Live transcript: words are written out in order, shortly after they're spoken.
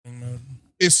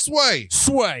is Sway.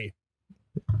 Sway.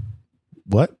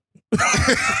 What?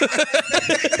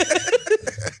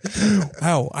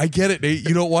 Wow, I get it, Nate.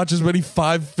 You don't watch as many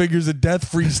 5 Fingers of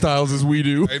Death freestyles as we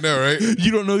do. I know, right?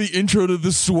 You don't know the intro to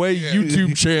the Sway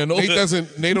YouTube channel. Nate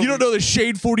doesn't. You don't know the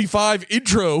Shade 45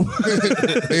 intro.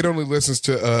 Nate only listens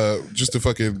to just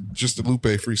the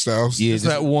Lupe freestyles. Yeah, It's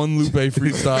that one Lupe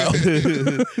freestyle.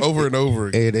 Over and over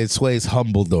again. and Sway's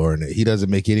humble during it. He doesn't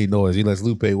make any noise. He lets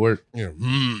Lupe work. Yeah.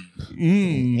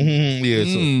 Yeah,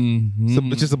 so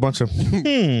it's just a bunch of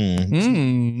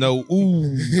no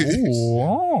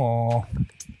Oh.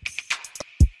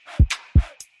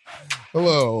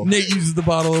 Hello. Nate uses the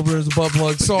bottle opener as a butt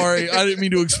plug. Sorry, I didn't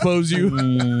mean to expose you.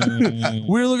 We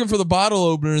were looking for the bottle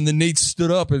opener, and then Nate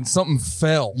stood up, and something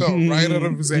fell. No, right out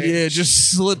of his hand. Yeah, it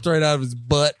just slipped right out of his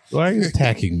butt. Why are you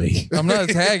attacking me? I'm not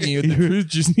attacking you. The truth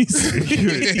just needs to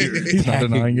He's not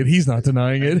denying it. He's not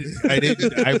denying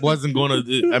it. I wasn't going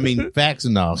to. I mean, facts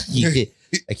and all. I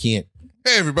can't.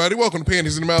 Hey, everybody. Welcome to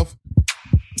Panties in the Mouth.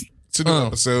 It's a new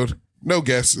episode. No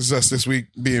guests. It's us this week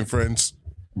being friends.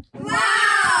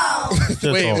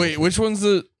 Wait, which one's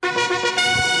the...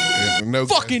 Yeah, no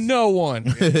Fucking no one.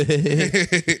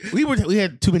 We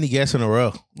had too many guests in a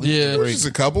row. Yeah. It was just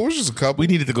a couple. We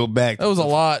needed to go back. That was a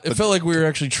lot. It felt like we were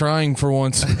actually trying for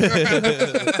once. I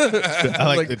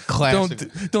like the classic.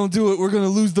 Don't do it. We're going to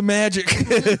lose the magic.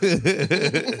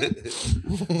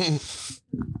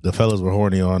 The fellas were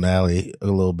horny on Allie a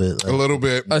little bit. A little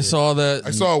bit. I saw that.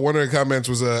 I saw one of the comments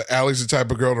was, Allie's the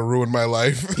type of girl to ruin my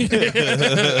life.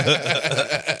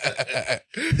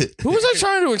 Who was I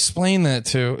trying to explain that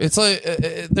to? It's like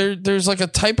there's like a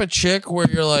type of chick where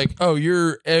you're like, oh,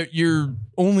 you're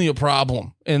only a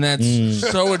problem, and that's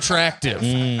so attractive.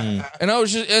 And I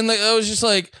was just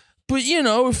like, but you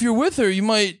know, if you're with her, you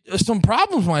might some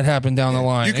problems might happen down the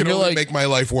line. You can only make my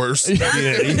life worse.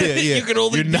 Yeah. You can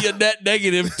only be a net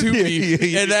negative to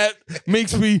me, and that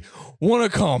makes me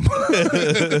want to come.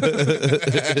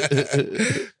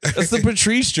 That's the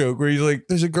Patrice joke where he's like,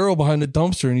 there's a girl behind the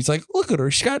dumpster, and he's like, look at her,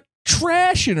 she's got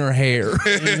trash in her hair.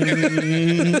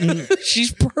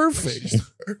 She's perfect.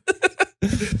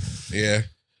 Yeah.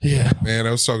 Yeah. Man,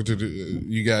 I was talking to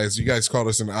you guys. You guys called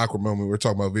us in an awkward moment. We were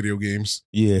talking about video games.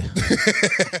 Yeah.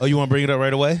 Oh, you want to bring it up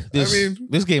right away?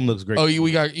 This game looks great. Oh,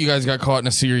 you guys got caught in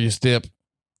a serious dip.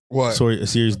 What? Sorry, a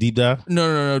serious deep dive?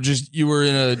 No. Just you were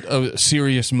in a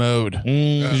serious mode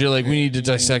because you're like, we need to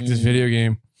dissect this video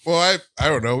game. Well, I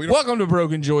don't know. Welcome to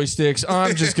Broken Joysticks.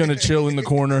 I'm just gonna chill in the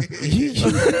corner.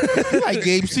 Like,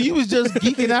 Gabe, so you was just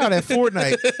geeking out at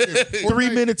Fortnite 3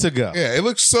 minutes ago. Yeah, it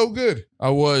looks so good.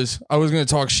 I was gonna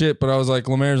talk shit, but I was like,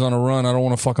 Lemaire's on a run. I don't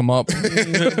want to fuck him up.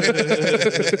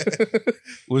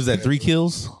 Was that 3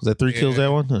 kills? Was that 3 kills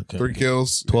that one? Okay. 3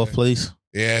 kills. 12th place.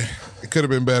 Yeah, it could have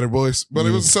been better, boys. But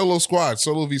it was a solo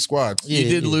v squad. He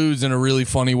did lose in a really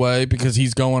funny way because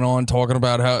he's going on talking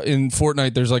about how in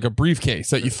Fortnite there's like a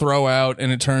briefcase that you throw out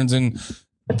and it turns in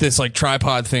this like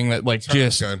tripod thing that like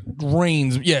just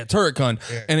rains. Yeah, turret gun.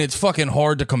 Yeah. And it's fucking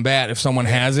hard to combat if someone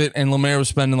has it. And Lemaire was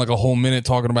spending like a whole minute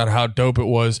talking about how dope it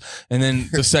was. And then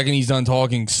the second he's done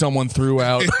talking, someone threw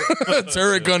out a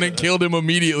turret gun and killed him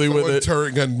immediately with it.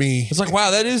 Turret gun me. It's like,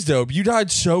 wow, that is dope. You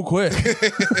died so quick.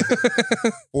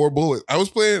 4 bullets. I was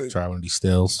playing. Try one of these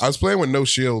stills. I was playing with no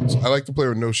shields. I like to play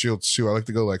with no shields too. I like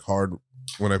to go like hard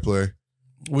when I play.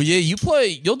 Well, yeah,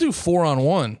 you'll do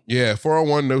 4-on-1. Yeah,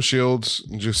 4-on-1, no shields,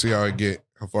 and just see how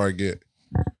far I get.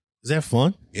 Is that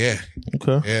fun? Yeah.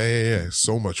 Okay. Yeah.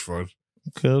 So much fun.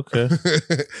 Okay.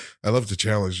 I love the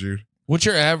challenge, dude. What's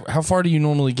your how far do you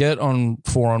normally get on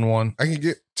 4-on-1? I can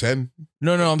get 10.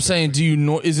 No, I'm saying,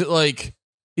 is it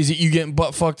you getting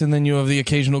butt fucked and then you have the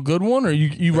occasional good one, or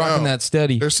you rocking that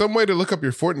steady? There's some way to look up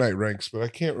your Fortnite ranks, but I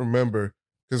can't remember.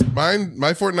 Because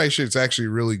my Fortnite shit's actually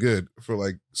really good for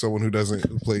like someone who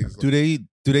plays. Do they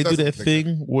do that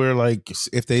thing where like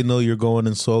if they know you're going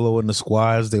in solo in the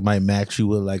squads, they might match you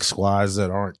with like squads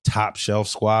that aren't top shelf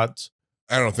squads?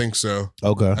 I don't think so.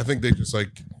 Okay, I think they just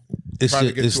like it's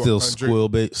still skill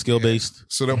based.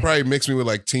 So they'll probably mix me with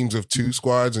like teams of 2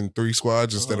 squads and 3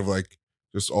 squads instead of like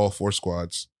just all 4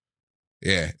 squads.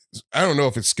 Yeah, I don't know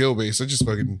if it's skill based. I just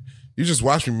fucking. You just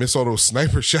watch me miss all those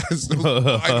sniper shots. Those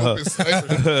wide open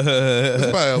snipers.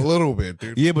 Just by a little bit,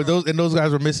 dude. Yeah, but those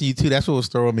guys were missing you too. That's what was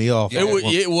throwing me off.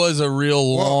 It was a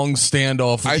real long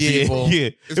standoff with people.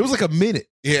 Yeah, it was like a minute.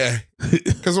 Yeah,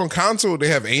 because on console they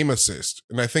have aim assist,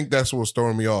 and I think that's what was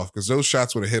throwing me off because those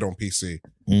shots would have hit on PC.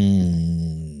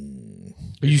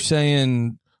 Are you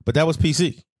saying? But that was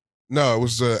PC. No, it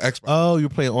was Xbox. Oh, you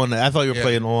were playing on. I thought you were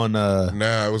playing on.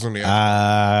 Nah, it was on the Xbox.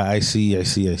 I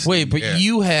see. Wait, but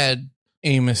you had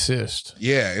aim assist.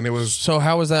 Yeah, and it was So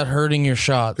how is that hurting your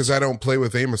shots? because I don't play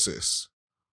with aim assist.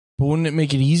 But wouldn't it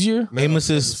make it easier? No, Aim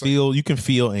assist it's like- you can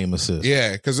feel aim assist.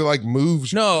 Yeah, because it like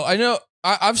moves. No, I know.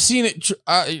 I've seen it.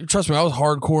 Trust me, I was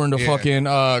hardcore into fucking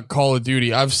Call of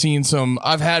Duty. I've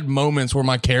had moments where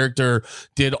my character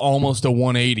did almost a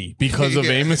 180 because of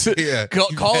aim assist. Yeah.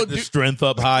 Call of The Duty. strength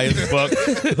up high as fuck.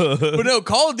 But no,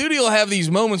 Call of Duty will have these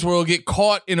moments where it'll get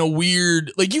caught in a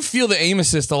weird, like you feel the aim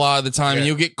assist a lot of the time, and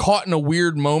you'll get caught in a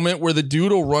weird moment where the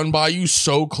dude will run by you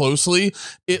so closely,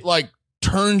 it like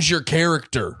turns your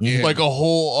character like a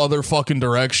whole other fucking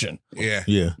direction. Yeah.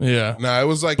 Yeah. No, it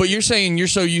was like. But you're saying you're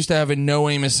so used to having no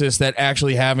aim assist that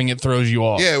actually having it throws you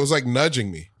off. Yeah, it was like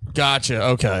nudging me. Gotcha.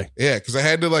 Okay. Yeah, because I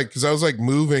had to because I was like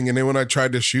moving, and then when I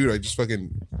tried to shoot, I just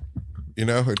fucking,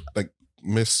 like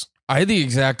miss. I had the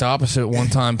exact opposite one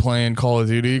time playing Call of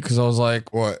Duty because I was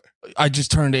like, What? I just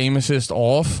turned aim assist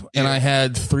off and I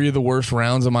had 3 of the worst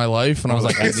rounds of my life, and I was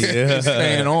like, it's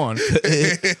staying on.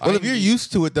 Well, if you're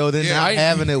used to it though, then not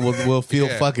having it will feel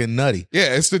fucking nutty.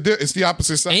 Yeah, it's the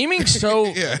opposite side. Aiming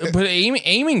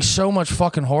aiming so much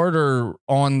fucking harder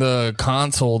on the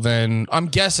console than I'm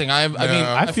guessing. I mean,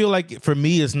 I feel like for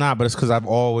me it's not, but it's because I've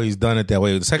always done it that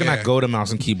way. The second I Yeah. go to mouse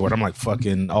and keyboard, I'm like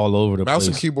fucking all over the Mouse place.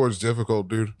 and keyboard is difficult,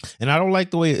 dude. And I don't like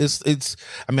the way it's.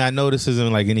 I mean, I know this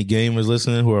isn't like any gamers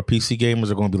listening who are PC gamers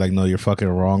are going to be like, no, you're fucking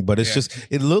wrong. But it's just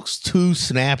it looks too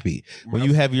snappy when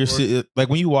you have your like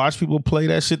when you watch people play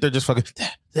that shit. They're just fucking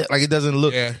like it doesn't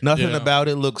look nothing about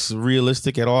it looks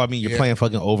realistic at all. I mean, you're playing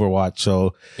fucking Overwatch,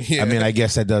 so I mean, I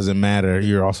guess that doesn't matter.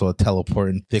 You're also a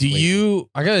teleporting thick.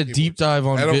 I got a deep dive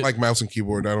on. I don't like mouse and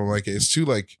keyboard. I don't like it. It's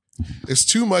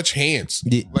too much hands.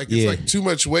 Like it's like too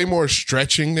much, way more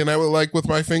stretching than I would like with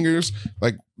my fingers.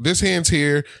 Like this hand's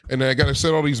here, and then I got to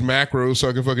set all these macros so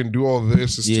I can fucking do all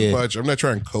this. It's too much. I'm not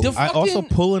trying to code. I also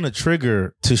pulling a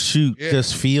trigger to shoot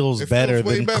just feels better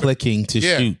than clicking to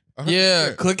shoot.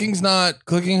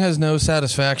 Clicking has no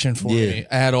satisfaction for me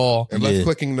at all. And right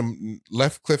clicking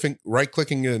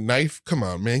a knife. Come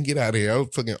on, man, get out of here. I was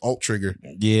fucking alt trigger.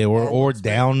 Yeah, or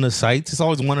down the sights. It's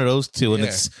always one of those two, and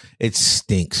it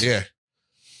stinks. Yeah,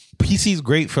 PC's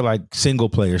great for like single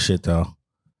player shit though.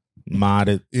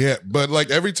 Modded. Yeah, but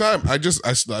like every time, I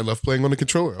love playing on the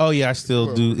controller. Oh yeah, I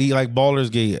still do. Like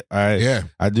Baldur's Gate. I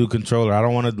do controller. I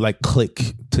don't want to like click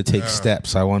to take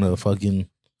steps. I want to fucking.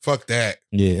 Fuck that.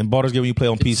 Yeah, and Baldur's Gate when you play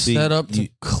on PC, set up to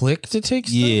click to take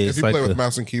steps? Yeah, if you play with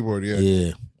mouse and keyboard,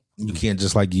 yeah, you can't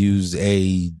just like use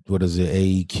AQE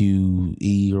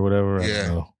or whatever.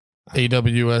 Yeah,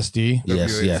 AWSD.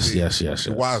 Yes.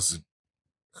 It was.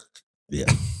 Yeah.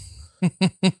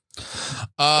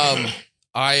 I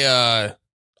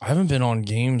haven't been on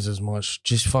games as much.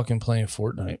 Just fucking playing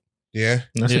Fortnite. Yeah,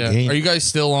 that's a game. Are you guys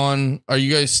still on? Or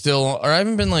I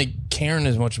haven't been like caring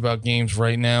as much about games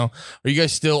right now. Are you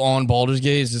guys still on Baldur's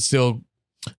Gate? Is it still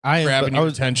grabbing your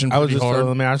attention pretty hard?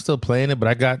 I'm still playing it, but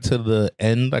I got to the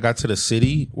end. I got to the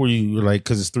city where you like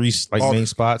because it's 3 like main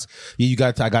spots.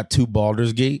 I got 2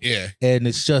 Baldur's Gate. Yeah, and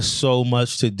it's just so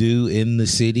much to do in the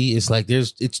city. It's like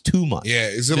it's too much. Yeah,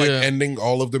 is it like ending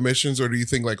all of the missions, or do you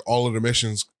think like all of the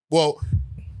missions? Well.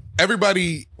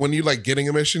 Everybody, when you like getting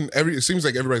a mission, it seems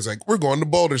like everybody's like, we're going to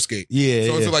Baldur's Gate. Yeah.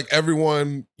 So is it like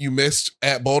everyone you missed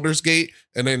at Baldur's Gate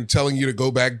and then telling you to go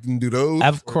back and do those?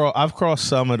 I've crossed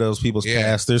some of those people's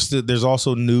paths. There's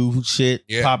also new shit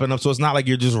popping up. So it's not like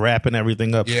you're just wrapping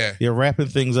everything up. Yeah. You're wrapping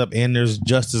things up and there's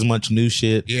just as much new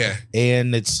shit. Yeah.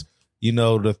 And it's,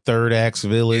 the third act's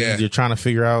villains. Yeah. You're trying to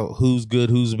figure out who's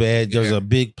good, who's bad. There's a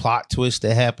big plot twist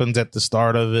that happens at the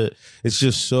start of it. It's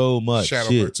just so much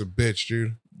Shadowheart's a bitch,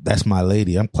 dude. That's my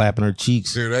lady. I'm clapping her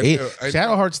cheeks. Dude,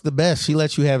 Shadowheart's the best. She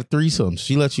lets you have threesomes.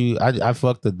 She lets you. I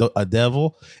fucked a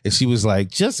devil, and she was like,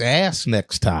 "Just ask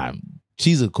next time."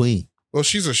 She's a queen. Well,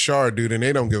 she's a shard, dude, and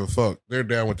they don't give a fuck. They're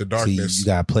down with the darkness. See, you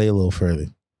gotta play a little further.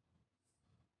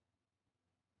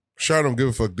 Shard don't give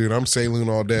a fuck, dude. I'm Saloon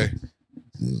all day.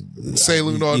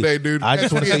 Saloon all day, dude. I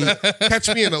just want to say, catch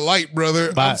me in the light,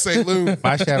 brother. I'm Saloon.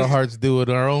 My Shadowheart's doing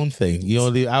her own thing.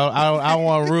 I don't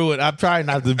want to ruin. I'm trying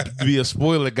not to be a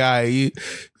spoiler guy.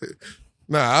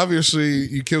 Nah, obviously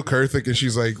you kill Kurthik, and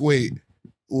she's like, "Wait,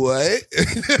 what?"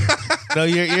 No,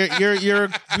 you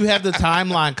have the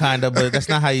timeline kind of, but that's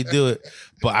not how you do it.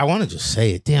 But I want to just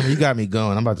say it. Damn, you got me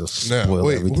going. I'm about to spoil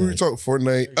everything. We were talking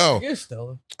Fortnite. Oh,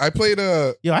 I played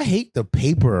Yo, I hate the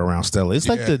paper around Stella. It's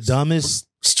like the dumbest.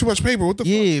 It's too much paper. What the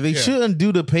fuck? Yeah, they shouldn't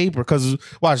do the paper because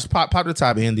watch pop the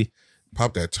top, Andy.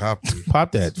 Pop that top, dude.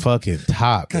 Pop that fucking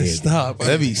top. Man. Stop.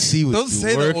 Let me see what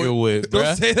you're working with.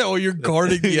 Don't say that while you're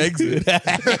guarding the exit.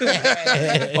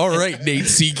 All right, Nate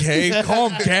CK,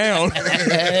 calm down.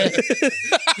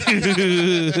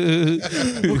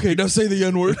 Okay, now say the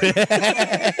N-word.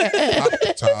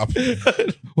 Top.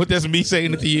 What, that's me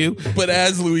saying it to you? But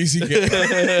as Louis CK.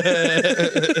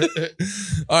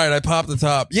 All right, I popped the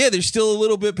top. Yeah, there's still a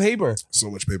little bit paper. So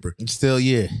much paper. Still,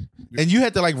 yeah. And you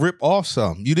had to like rip off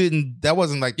some. You didn't, that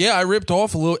wasn't like. Yeah, I ripped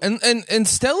off a little. And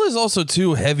Stella's also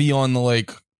too heavy on the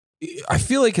like, I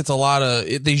feel like it's a lot of,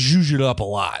 they zhuzh it up a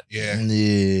lot. Yeah.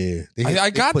 Yeah. I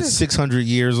got put this 600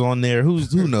 years on there. Who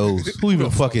knows? Who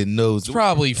even fucking knows? It's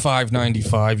probably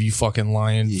 $5.95, you fucking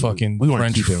lying fucking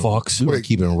French fucks. We weren't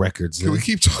keeping records. Can we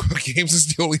keep talking about games? This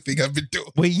is the only thing I've been doing.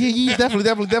 Wait, yeah,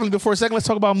 definitely. Before a second, let's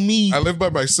talk about me. I live by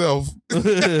myself.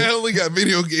 I only got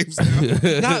video games now.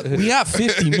 We got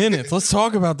 50 minutes. Let's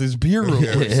talk about this beer real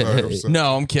Yeah, quick. I'm sorry.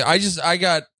 No, I'm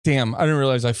kidding. Damn, I didn't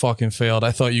realize I fucking failed. I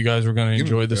thought you guys were going to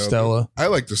enjoy the Stella. I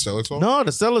like the Stella. It's all. No,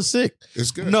 the Stella's sick. It's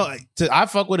good. No, I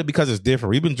fuck with it because it's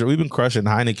different. We've been crushing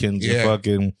Heinekens and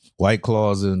fucking White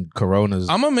Claws and Coronas.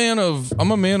 I'm a man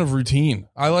of routine.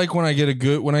 I like when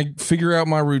I figure out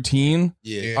my routine.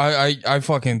 Yeah. I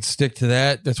fucking stick to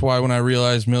that. That's why when I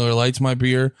realized Miller Lite's my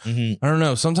beer, I don't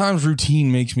know. Sometimes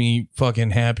routine makes me fucking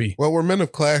happy. Well, we're men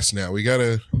of class now. We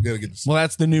gotta get this. Well,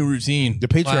 that's the new routine. The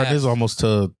Patreon Class. is almost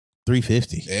to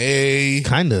 350. Hey,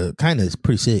 Kind of is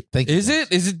pretty sick. Thank you. Is it?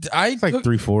 It's like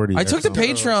 340. I took the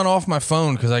Patreon off my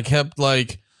phone because I kept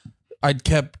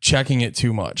checking it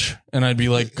too much, and I'd be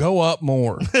like, "Go up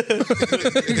more,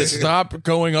 stop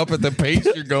going up at the pace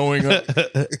you're going up."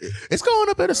 It's going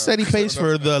up at a steady pace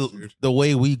for the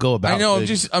way we go about. I know.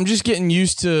 things. I'm just getting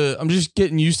used to.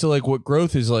 Like what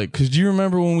growth is like. Because do you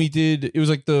remember when we did? It was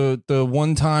like the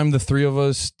one time the three of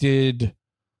us did.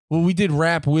 Well, we did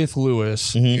rap with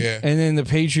Lewis, yeah. and then the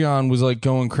Patreon was like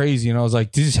going crazy, and I was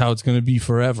like, "This is how it's going to be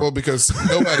forever." Well, because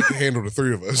nobody can handle the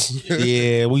three of us.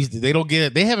 Yeah, they don't get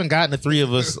it. They haven't gotten the three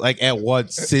of us like at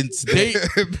once since they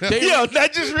I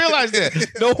just realized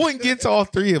that no one gets all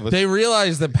three of us. They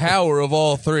realized the power of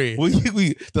all three.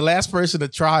 The last person to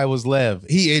try was Lev.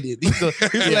 He ate it. He's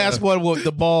the last one with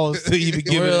the balls to even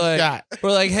give it a shot.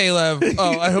 We're like, "Hey, Lev.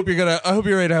 Oh, I hope you're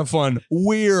ready to have fun.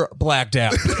 We're blacked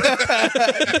out."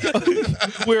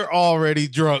 We're already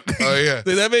drunk. Oh yeah,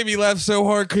 That made me laugh so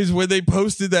hard because when they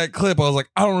posted that clip, I was like,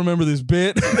 I don't remember this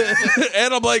bit.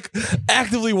 And I'm like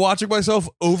actively watching myself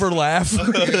over laugh.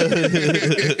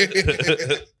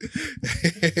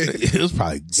 It was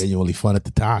probably genuinely fun at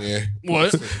the time. yeah.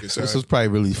 What? This was probably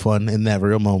really fun in that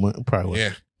real moment. It probably was.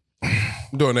 Yeah.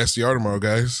 I'm doing SDR tomorrow,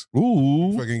 guys.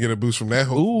 Ooh. If I can get a boost from that,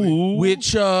 hopefully. Ooh.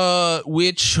 Which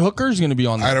hooker's gonna be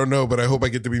on that? I don't know, but I hope I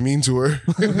get to be mean to her.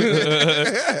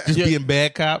 Just being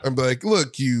bad cop. I'm like,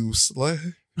 look, you slut.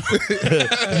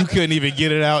 You couldn't even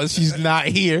get it out and she's not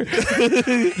here. She's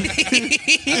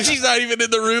not even in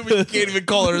the room and you can't even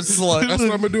call her a slut. That's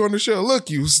what I'm gonna do on the show. Look,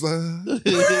 you slut.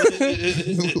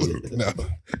 No,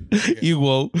 You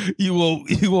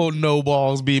won't no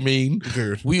balls be mean.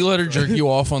 dude. We let her jerk you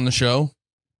off on the show.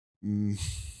 Mm,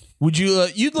 Would you?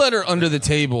 You'd let her under the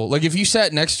table, like if you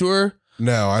sat next to her.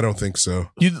 no, I don't think so.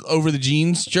 You'd over the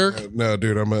jeans jerk. No,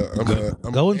 dude. I'm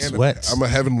Go a in man. sweats. I'm a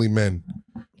heavenly man.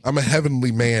 I'm a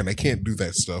heavenly man. I can't do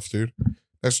that stuff, dude.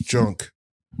 That's junk.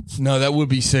 No, that would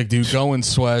be sick, dude. Go in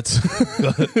sweats.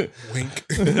 Wink.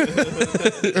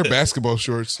 Or basketball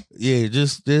shorts. Yeah,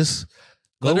 just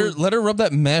Let her rub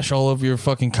that mesh all over your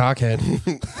fucking cockhead.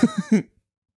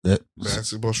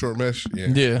 Basketball short mesh. Yeah.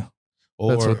 Yeah.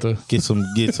 or That's what the- get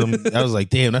some. I was like,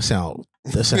 damn, that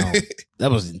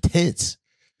was intense.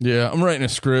 Yeah, I'm writing a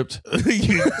script.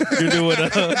 You're doing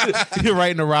you're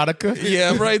writing erotica.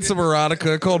 Yeah, I'm writing some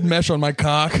erotica called Mesh on My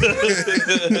Cock. It's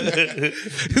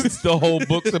the whole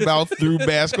book's about through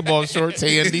basketball shorts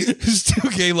handy. There's two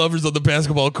gay lovers on the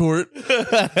basketball court.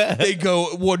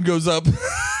 One goes up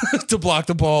to block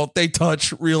the ball. They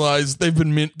touch, realize they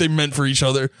meant for each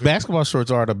other. Basketball shorts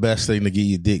are the best thing to get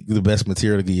your dick, the best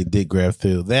material to get your dick grabbed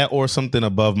through. That or something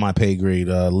above my pay grade,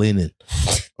 linen.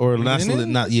 Or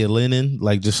Linen? linen,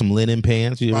 like just some linen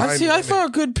pants. I thought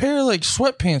a good pair of like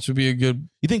sweatpants would be a good.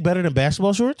 You think better than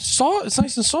basketball shorts? Soft. It's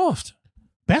nice and soft.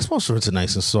 Basketball shorts are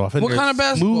nice and soft. And What they're kind of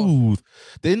basketball? Smooth.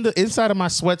 The inside of my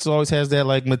sweats always has that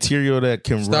like material that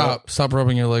can rub. Stop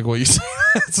rubbing your leg while you say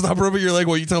that. Stop rubbing your leg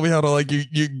while you tell me how to like you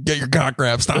get your cock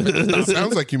grabbed. Stop it.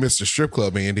 Sounds like you missed a strip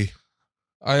club, Andy.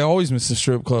 I always miss the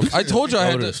strip club. I told you I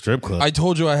had to strip club. I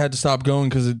told you I had to stop going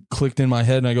because it clicked in my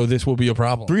head, and I go, "This will be a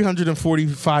problem."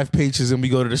 345 pages, and we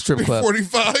go to the strip club.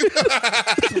 45.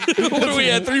 What are we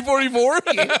at? 344.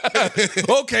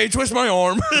 Okay, twist my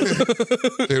arm.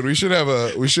 Oh, Dude, we should have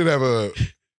a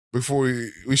before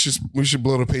we should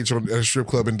blow the page on at a strip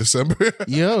club in December.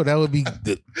 Yo, that would be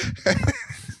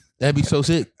that'd be so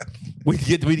sick.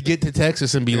 We'd get to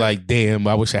Texas and be like, damn,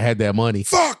 I wish I had that money.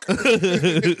 Fuck.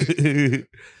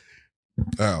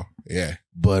 Oh yeah,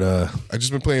 But I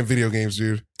just been playing video games,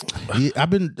 dude. yeah,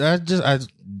 I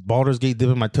Baldur's Gate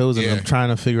dipping my toes and Yeah. I'm trying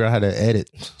to figure out how to edit.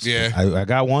 Yeah, I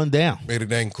got one down. made a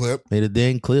dang clip. Made a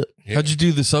dang clip. Yeah. How'd you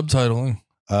do the subtitling?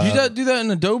 You do that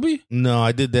in Adobe? No,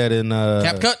 I did that in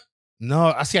CapCut?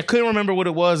 No, I couldn't remember what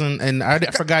it was, and I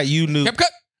forgot you knew. CapCut?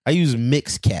 I use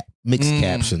mixed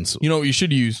captions. You know what you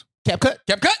should use? CapCut.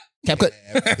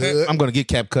 Good. I'm gonna get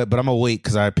CapCut, but I'm gonna wait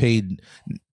because I paid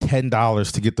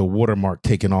 $10 to get the watermark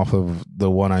taken off of the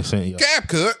one I sent you.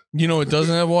 CapCut. You know it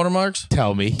doesn't have watermarks?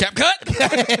 Tell me.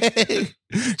 CapCut?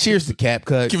 Cheers to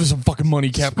CapCut. Give us some fucking money,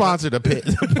 CapCut. Sponsor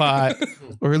the pod,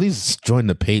 or at least join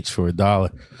the page for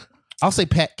 $1. I'll say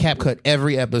CapCut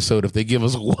every episode if they give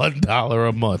us $1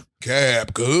 a month.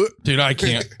 CapCut. Dude, I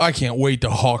can't wait to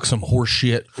hawk some horse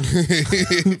shit.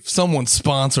 Someone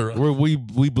sponsor us. We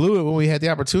blew it when we had the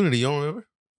opportunity. You don't remember?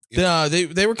 Yeah, they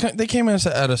came at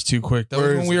us too quick. That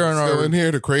was when we were on still our in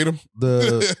here to Kratom.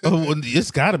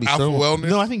 It's got to be Alpha Wellness?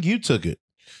 No, I think you took it.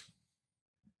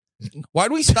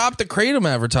 Why'd we stop the Kratom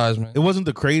advertisement? It wasn't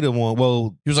the Kratom one.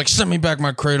 Well, He was like, "Send me back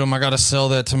my Kratom. I gotta sell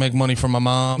that to make money for my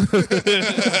mom."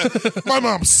 My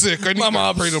mom's sick. I need My that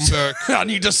mom's Kratom back. I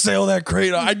need to sell that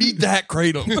Kratom. I need that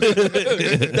Kratom.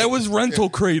 That was rental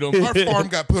Kratom. Our farm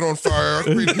got put on fire. Our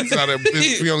Kratom's out of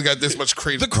we only got this much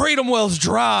Kratom. The Kratom well's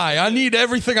dry. I need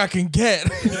everything I can get.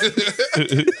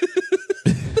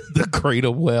 the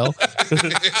Kratom well.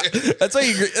 That's how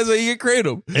you get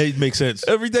Kratom. It makes sense.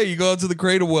 Every day you go out to the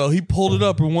Kratom well. He pulled it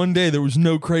up, and one day there was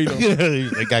no Kratom.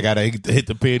 He's like, I gotta hit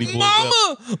the panty boys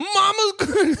up.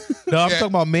 Mama's. No, I'm talking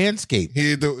about Manscaped.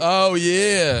 He had the, Oh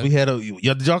yeah. We had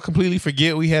did y'all completely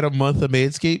forget we had a month of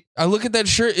Manscaped? I look at that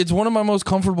shirt. It's one of my most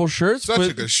comfortable shirts. such but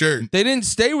a good shirt. they didn't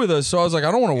stay with us, so I was like,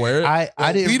 I don't want to wear it. I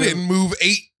didn't. We didn't move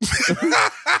 8.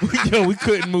 Yo, we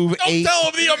couldn't move Don't 8. tell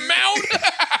him the amount.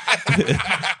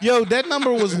 Yo, that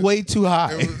number was way too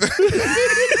high.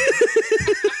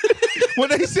 When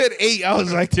they said 8, I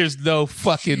was like, "There's no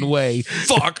fucking way."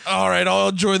 Fuck. All right, I'll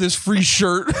enjoy this free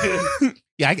shirt.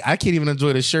 Yeah, I can't even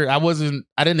enjoy the shirt. I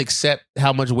didn't accept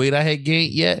how much weight I had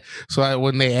gained yet. So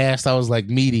when they asked, I was like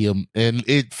medium, and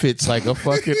it fits like a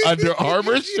fucking Under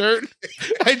Armour shirt.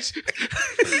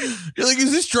 You're like,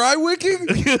 is this dry wicking?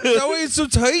 That way it's so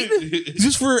tight? Is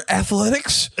this for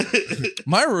athletics?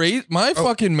 My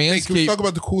fucking Hey, can we Manscaped. talk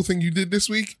about the cool thing you did this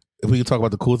week? If we can talk about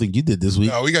the cool thing you did this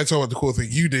week No, we got to talk about the cool thing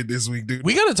you did this week, dude.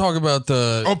 We got to talk about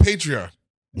the. On Patreon.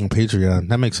 on Patreon,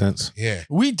 that makes sense. Yeah.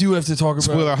 We do have to talk about.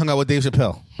 Spoiler: I hung out with Dave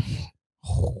Chappelle.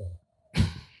 You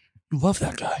love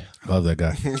that guy. Love that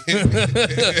guy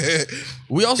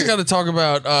We also got to talk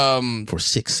about. for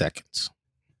 6 seconds.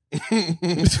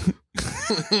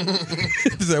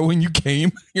 Is that when you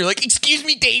came? You're like, excuse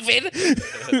me, David.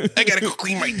 I gotta go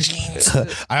clean my jeans.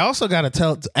 I also got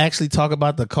to actually talk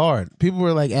about the card. People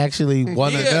were like, actually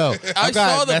want to Yeah, know. I I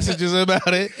got saw the- messages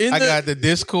about it. in I the- got the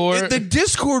Discord. The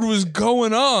Discord was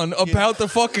going on about the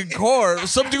fucking car.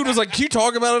 Some dude was like, "Can you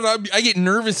talk about it?" I get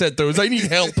nervous at those. I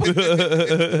need help. we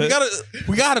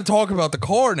gotta talk about the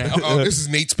car now. Oh, this is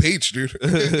Nate's page, dude.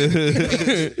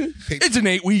 It's an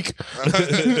 8 week.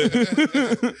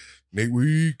 Nate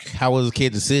Week. How was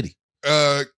Kansas City?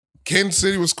 Kansas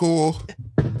City was cool.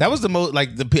 That was the most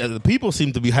like the people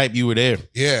seemed to be hyped you were there.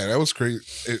 Yeah, that was crazy.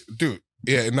 Dude,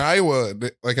 yeah, in Iowa,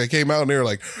 like I came out and they were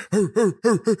like,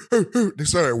 they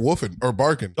started woofing or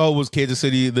barking. Oh, was Kansas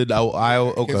City the Iowa?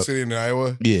 Okay. Kansas City in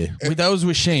Iowa. Yeah. Wait, that was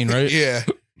with Shane, right? Yeah,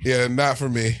 not for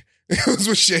me. It was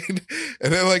with Shane.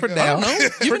 And then like, For I now. don't know.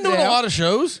 You've been doing a lot of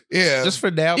shows. yeah. Just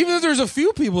for now. Even if there's a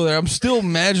few people there, I'm still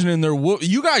imagining they're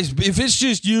you guys. If it's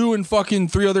just you and fucking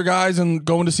 3 other guys and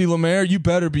going to see Lemaire, you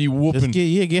better be whooping.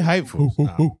 Just get hyped for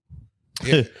us.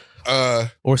 yeah.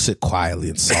 Or sit quietly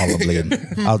and solemnly and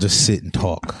I'll just sit and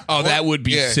talk. Oh, that would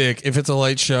be Yeah. sick if it's a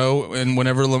light show and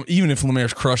whenever, even if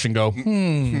Lemaire's crushing, go.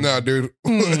 Nah, dude.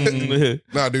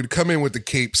 Nah, dude. Come in with the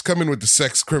capes. Come in with the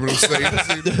sex criminal status.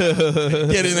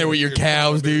 Get in there with your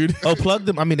cows, dude. Oh, plug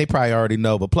them. I mean, they probably already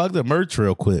know, but plug the merch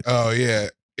real quick. Oh, yeah.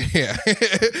 Yeah.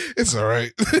 It's all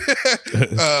right.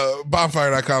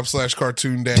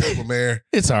 Bonfire.com/cartoon Lemaire.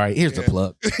 It's all right. Here's the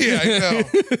plug. Yeah, I know.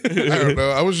 I don't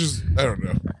know. I don't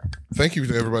know. Thank you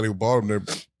to everybody who bought them. They're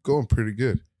going pretty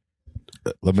good.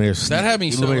 Lemaire That had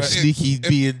me so Lemaire sneaky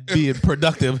being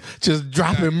productive, just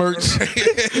dropping merch.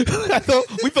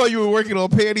 We thought you were working on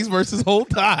panties versus whole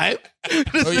time.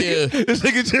 This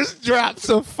nigga just dropped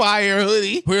some fire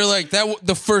hoodie. We were like,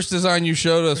 the first design you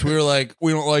showed us, we were like,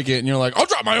 we don't like it. And you're like, I'll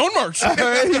drop my own merch. You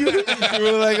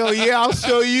were like, oh yeah, I'll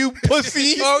show you,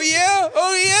 pussy. Oh yeah.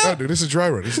 No, dude, this is dry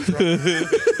run. This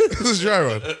is dry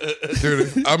run.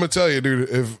 Dude, I'm gonna tell you, dude,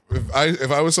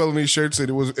 if I was selling these shirts and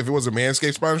if it was a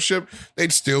Manscaped sponsorship,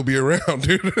 they'd still be around,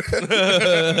 dude.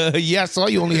 Yeah, I saw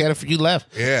you only had a few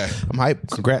left. Yeah. I'm hyped.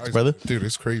 Congrats, brother. Dude,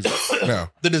 it's crazy. No.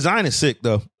 The design is sick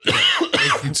though.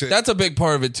 That's a big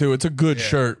part of it too. It's a good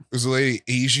shirt. There's a lady,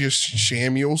 Asia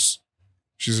Samuels.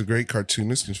 She's a great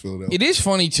cartoonist in Philadelphia. It is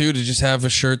funny too to just have a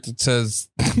shirt that says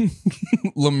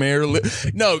Lemaire.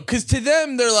 No, because to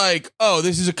them they're like, "Oh,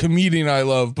 this is a comedian I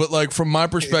love," but like from my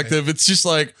perspective, it's just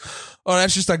like, "Oh,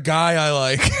 that's just a guy I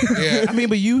like." Yeah, I mean,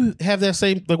 but you have that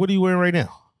same. Like, what are you wearing right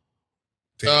now?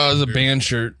 Oh, it's a band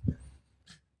shirt.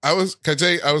 Can I tell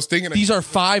you? I was thinking these are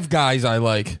 5 guys I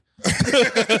like. I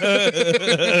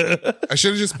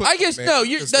should have just put. I guess no.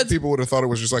 People would have thought it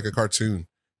was just like a cartoon.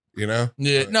 You know?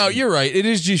 Yeah. No, you're right. It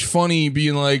is just funny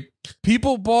being like,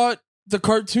 people bought the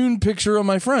cartoon picture of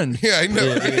my friend. Yeah, I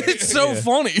know. It's so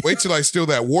funny. Wait till I steal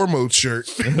that War Mode shirt.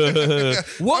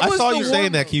 What I saw you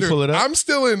saying that. Can you pull it up? I'm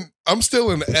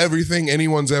still in everything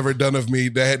anyone's ever done of me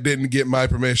that didn't get my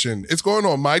permission. It's going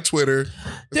on my Twitter.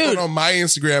 It's going on my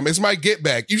Instagram. It's my get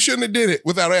back. You shouldn't have did it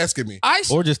without asking me.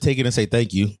 Or just take it and say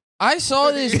thank you. I saw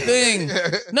this thing.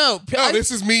 This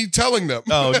is me telling them.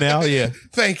 Oh, now, yeah.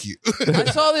 Thank you. I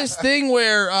saw this thing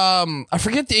where I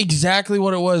forget exactly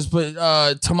what it was,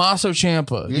 but Tommaso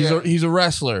Ciampa, he's a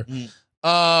wrestler.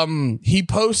 He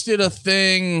posted a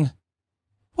thing.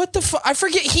 What the fuck? I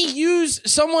forget.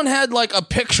 Someone had like a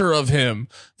picture of him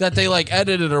that they like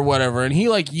edited or whatever, and he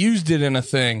like used it in a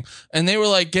thing, and they were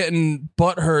like getting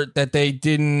butthurt that they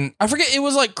didn't. I forget. It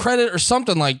was like credit or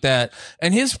something like that,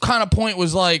 and his kind of point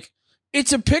was like,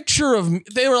 it's a picture of me.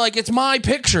 They were like, it's my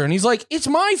picture, and he's like, it's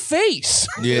my face.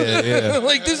 Yeah.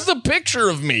 Like, this is a picture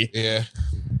of me. Yeah.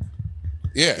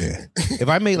 If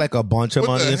I made like a bunch of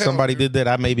money and somebody did that,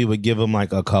 I maybe would give them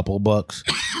like a couple bucks,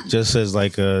 just as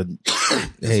like a.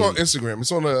 It's on Instagram.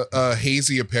 It's on a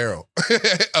Hazy Apparel.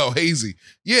 Oh, Hazy.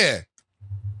 Yeah.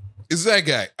 It's that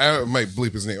guy. I might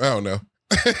bleep his name. I don't know.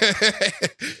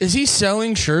 Is he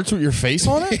selling shirts with your face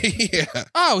on it? Yeah.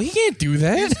 Oh, he can't do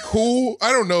that. He's cool.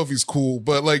 I don't know if he's cool,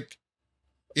 but like.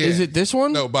 Yeah. Is it this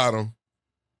one? No, bottom.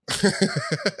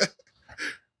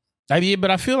 I mean,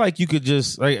 but I feel like you could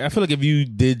just like. I feel like if you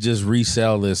did just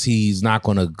resell this, he's not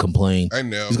going to complain. I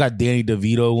know. He's got Danny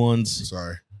DeVito ones.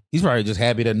 Sorry. He's probably just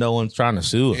happy that no one's trying to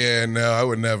sue him. Yeah, no, I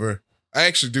would never. I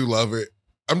actually do love it.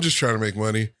 I'm just trying to make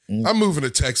money. I'm moving to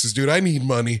Texas, dude. I need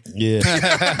money. Yeah. How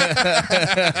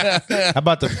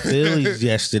about the Phillies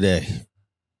yesterday?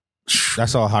 I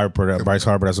saw Bryce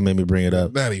Harper. That's what made me bring it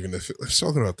up. Not even let's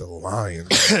talking about the Lions.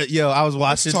 Yo, I was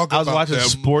watching Sports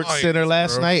Lions, Center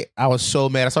last night. I was so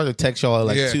mad. I started to text y'all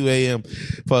at like 2 a.m.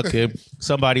 Fucking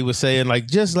somebody was saying like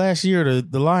just last year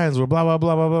the Lions were blah blah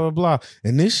blah blah blah blah,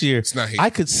 and this year I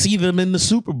could see them in the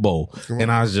Super Bowl,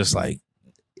 and I was just like,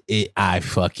 I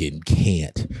fucking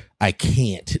can't. I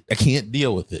can't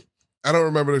deal with it. I don't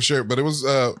remember the shirt, but it was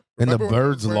and the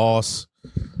Birds lost.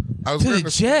 I was to the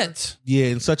Jets. Yeah,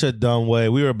 in such a dumb way.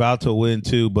 We were about to win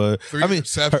too, but I mean,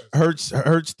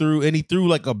 Hurts threw, and he threw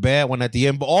like a bad one at the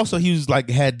end. But also, he was like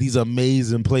had these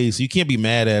amazing plays. So you can't be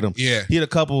mad at him. Yeah, he had a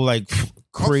couple like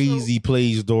crazy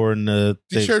plays during the.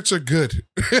 These shirts are good.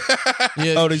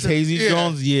 Yeah, oh, these Hazy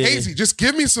Jones. Yeah, Hazy, just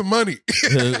give me some money.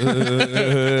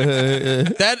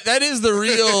 that is the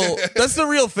real. That's the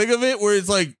real thing of it, where it's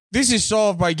like. This is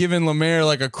solved by giving Lemaire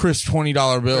like a crisp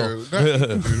 $20 bill.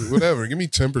 Dude, whatever. Give me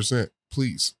 10%,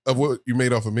 please, of what you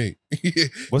made off of me.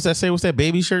 What's that say? What's that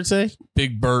baby shirt say?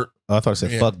 Big Bert. Oh, I thought it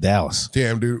said fuck Dallas.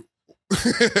 Damn, dude.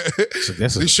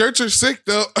 These shirts are sick,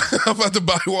 though. I'm about to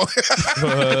buy one.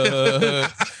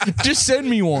 Just send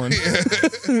me one.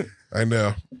 I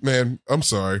know. Man, I'm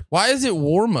sorry. Why is it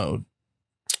war mode?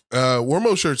 War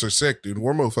mode shirts are sick, dude.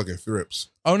 War mode fucking thrips.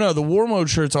 Oh no, the war mode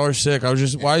shirts are sick. I was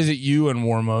just, why is it you in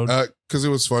war mode? Because it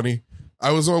was funny.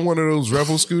 I was on one of those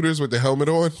Revel scooters with the helmet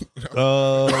on.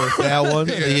 Oh, that one?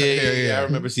 Yeah. I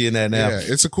remember seeing that now. Yeah,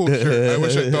 it's a cool shirt. I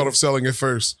wish I thought of selling it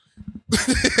first.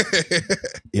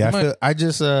 Yeah, I'm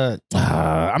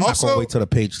not gonna wait till the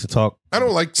page to talk. I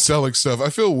don't like selling stuff. I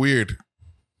feel weird.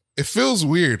 It feels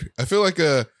weird. I feel like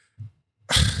I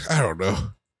don't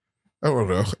know.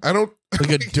 Like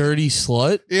a dirty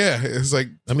slut? Yeah, it's like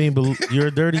I mean, you're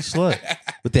a dirty slut.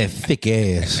 with that thick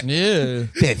ass. Yeah.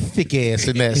 That thick ass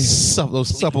and that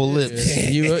those supple lips.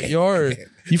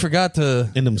 You forgot to.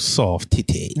 And them soft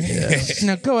titties. Yeah.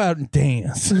 Now go out and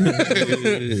dance.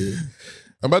 I'm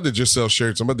about to just sell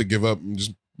shirts. I'm about to give up and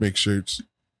just make shirts.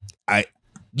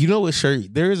 You know what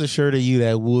shirt? There is a shirt of you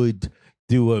that would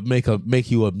make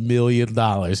you $1 million.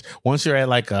 Once you're at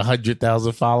like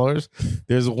 100,000 followers,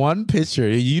 there's one picture.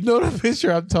 You know the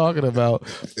picture I'm talking about.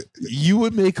 You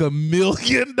would make $1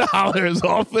 million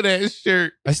off of that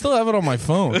shirt. I still have it on my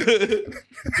phone.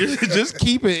 just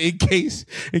keep it in case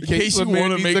you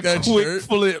want to make that quick shirt.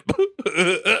 flip.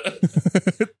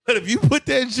 But if you put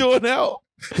that joint out.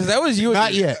 Because that was you.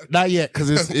 Not yet,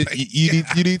 because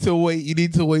you need to wait. You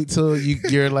need to wait till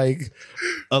you're like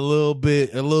a little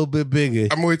bit bigger.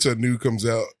 I'm gonna wait till a new comes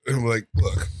out. I'm like,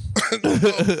 look,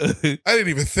 I didn't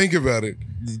even think about it.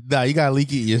 Nah, you gotta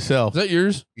leak it yourself. Is that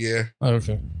yours? Yeah. Oh,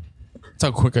 okay. That's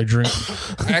how quick I drink.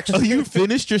 Actually, you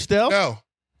finished your stuff? No,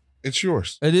 it's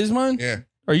yours. It is mine. Yeah.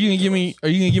 Are you gonna give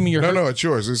me your? No, it's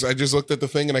yours. I just looked at the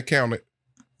thing and I counted.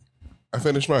 I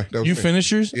finished mine. That was You me.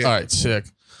 finished yours? Yeah. All right, sick.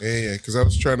 Yeah, because I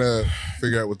was trying to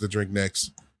figure out what to drink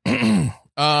next. Yeah,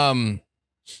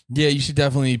 you should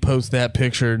definitely post that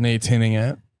picture Nate's hinting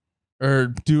at,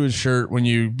 or do his shirt when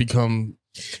you become.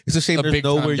 It's a shame A there's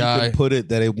big-time nowhere you guy. can put it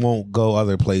that it won't go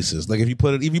other places. Like if you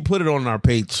put it on our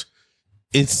page,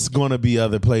 it's gonna be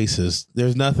other places.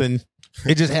 There's nothing.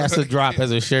 It just has to drop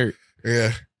as a shirt.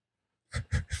 Yeah.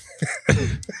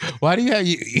 Why do you have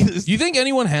You think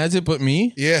anyone has it but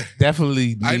me? Yeah.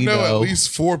 Definitely. I know at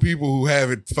least 4 people who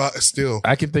have it still.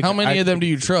 I can think. How many of them do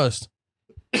you trust?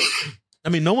 I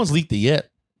mean, no one's leaked it yet.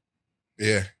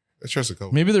 Yeah. I trust a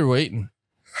couple. Maybe they're waiting.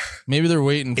 Maybe they're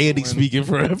waiting. Andy speaking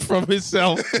from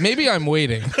himself. Maybe I'm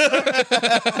waiting.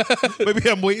 Maybe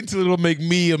I'm waiting till it'll make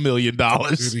me $1 million.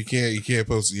 Dude, you can't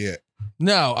post it yet.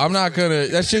 No, I'm not gonna.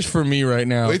 That's just for me right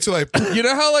now. Wait till I. You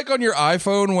know how like on your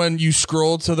iPhone when you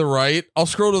scroll to the right, I'll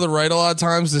scroll to the right a lot of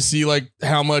times to see like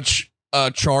how much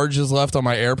charge is left on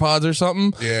my AirPods or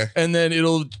something. Yeah. And then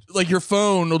it'll like your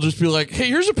phone will just be like, hey,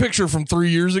 here's a picture from 3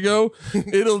 years ago.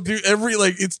 It'll do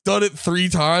it's done it 3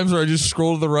 times where I just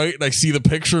scroll to the right and I see the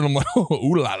picture and I'm like, oh,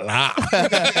 ooh la la.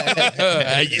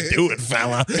 How you doing,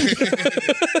 fella?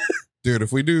 Dude,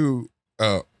 if we do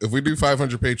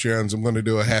 500 Patreons, I'm going to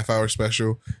do a half-hour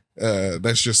special.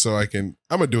 That's just so I'm going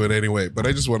to do it anyway, but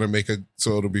I just want to make it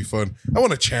so it'll be fun. I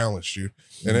want to challenge you.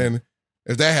 And then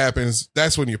if that happens,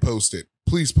 that's when you post it.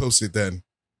 Please post it then.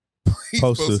 Please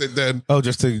post it then. Oh,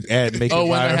 just to make it. Oh,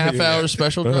 when the half-hour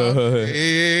special drop?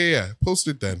 Yeah. Post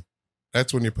it then.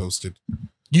 That's when you post it.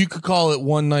 You could call it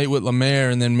One Night with Lemaire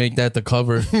and then make that the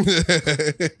cover.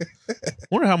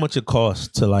 Wonder how much it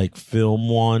costs to like film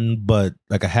one, but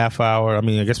like a half hour. I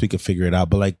mean, I guess we could figure it out,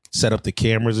 but like set up the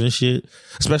cameras and shit,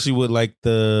 especially with like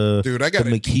the Dude, I got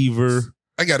the McKeever.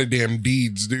 I got a damn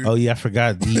Deeds, dude. Oh yeah, I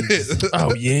forgot Deeds.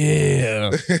 Oh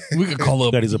yeah, we could call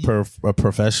up. That he's a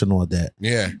professional at that.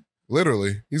 Yeah,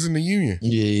 literally, he's in the union.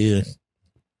 Yeah.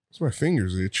 That's my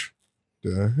fingers itch.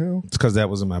 The hell? It's because that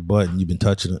was in my butt and you've been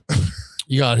touching it.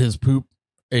 You got his poop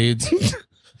AIDS.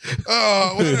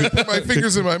 Oh, why did I put my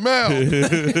fingers in my mouth?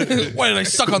 Why did I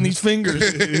suck on these fingers?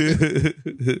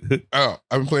 Oh,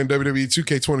 I've been playing WWE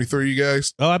 2K23, you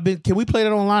guys. Oh, can we play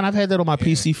that online? I've had that on my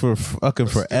PC for fucking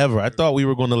forever. I thought we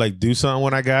were going to like do something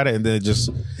when I got it, and then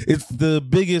it's the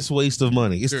biggest waste of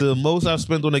money. It's the most I've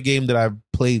spent on a game that I've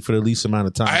played for the least amount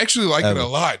of time. I actually like it a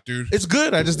lot, dude. It's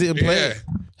good. I just didn't play Yeah. it.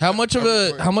 How much of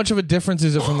a difference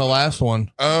is it from the last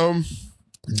one?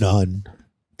 None.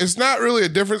 It's not really a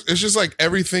difference. It's just like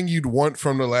everything you'd want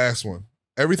from the last one.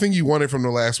 Everything you wanted from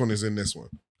the last one is in this one.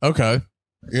 Okay.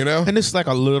 You know? And it's like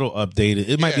a little updated.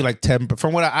 It might be like 10.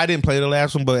 From what I didn't play the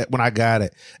last one, but when I got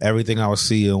it, everything I was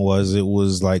seeing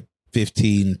was like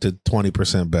 15 to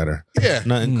 20% better. Yeah.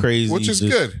 Nothing crazy. Which is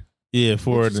good. Yeah,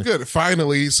 Which is good.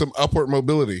 Finally, some upward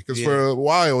mobility. Because for a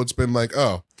while, it's been like,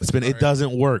 it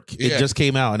doesn't work. It just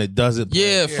came out and it doesn't.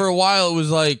 Yeah, for a while it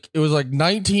was like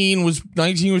 19 was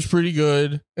pretty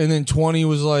good, and then 20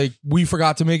 was like we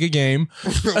forgot to make a game.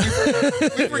 we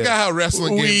forgot how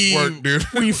wrestling games work, dude.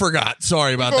 We forgot.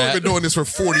 Sorry about that. We've been doing this for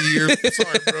 40 years.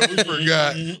 Sorry, bro. We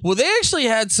forgot. Well, they actually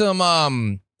had some.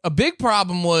 A big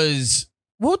problem was.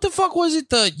 What the fuck was it?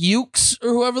 The Ukes or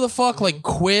whoever the fuck like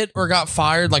quit or got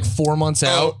fired like 4 months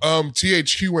out.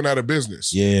 THQ went out of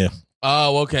business. Yeah.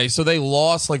 Oh, okay. So they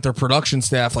lost like their production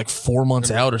staff like 4 months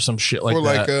out or some shit like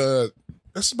that.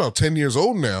 That's about 10 years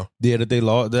old now. Yeah, that they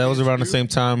lost. That was around the same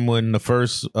time when the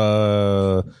first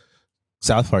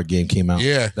South Park game came out.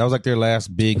 Yeah. That was like their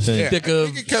last big thing. Yeah.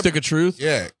 Stick of truth.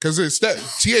 Yeah, because it's that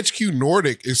THQ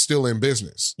Nordic is still in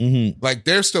business. Mm-hmm. Like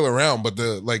they're still around, but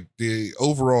the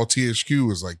overall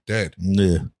THQ is like dead.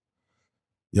 Yeah.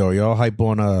 Yo, y'all hype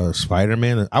on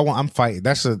Spider-Man? I'm fighting.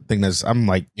 That's the thing I'm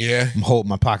like, Yeah. I'm holding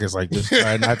my pockets like this,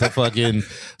 trying not to fucking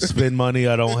spend money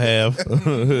I don't have.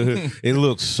 It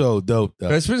looks so dope though.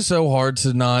 It's been so hard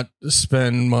to not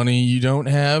spend money you don't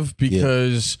have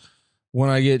because when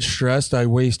I get stressed, I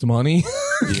waste money.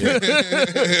 Yeah.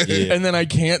 And then I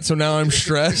can't, so now I'm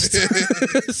stressed.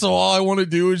 So all I want to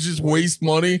do is just waste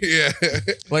money. Yeah.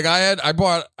 Like I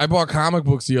bought comic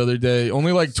books the other day,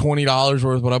 only like $20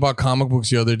 worth, but I bought comic books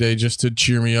the other day just to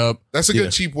cheer me up. That's a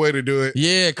good cheap way to do it.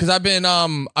 Yeah, because I've been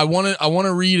I want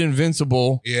to read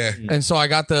Invincible. Yeah. And so I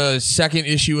got the second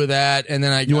issue of that, and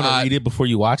then You want to read it before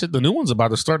you watch it? The new one's about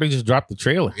to start. They just dropped the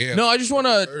trailer. Yeah. No, I just want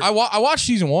to. I watched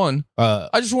season 1. I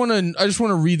just want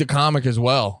to read the comic as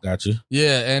well. Gotcha.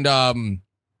 Yeah, and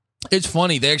it's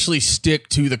funny. They actually stick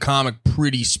to the comic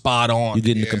pretty spot on. You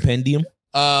getting the compendium?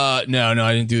 No,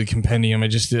 I didn't do the compendium. I'm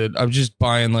just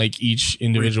buying like each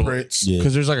individual reprints.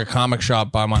 because there's like a comic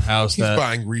shop by my house. He's that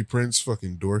buying reprints,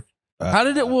 fucking dork. how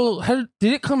did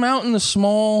it come out in the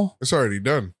small? It's already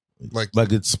done. Like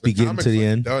it's beginning to the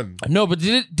end. Done. No, but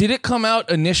did it come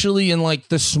out initially in like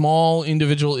the small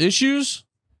individual issues?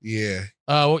 Yeah.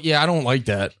 Well, yeah, I don't like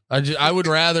that. I would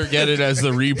rather get it as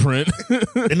the reprint.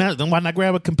 Then why not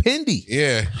grab a compendium?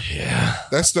 Yeah. Yeah.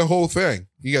 That's the whole thing.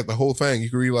 You got the whole thing. You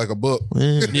can read like a book.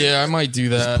 Yeah, I might do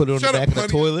that. Just put it on Shut the back up, of the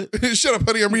toilet. Shut up,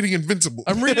 honey. I'm reading Invincible.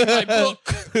 I'm reading my book.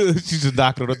 She's just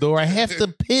knocking on the door. I have to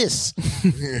piss.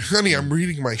 Honey, I'm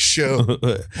reading my show.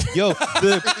 Yo,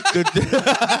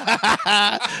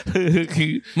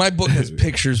 My book has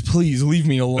pictures. Please leave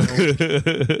me alone.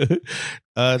 did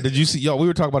you see? Yo, we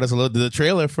were talking about this a little. The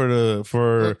trailer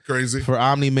for Crazy. for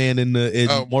Omni-Man in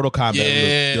Mortal Kombat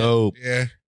Yeah. looked dope. Yeah.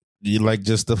 You like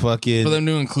just the fucking For them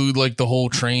to include like the whole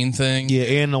train thing. yeah,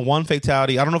 and the one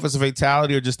fatality. I don't know if it's a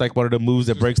fatality or just like one of the moves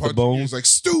that breaks the Punching you, bones. He's like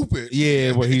stupid.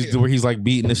 Yeah, where he's like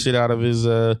beating the shit out of his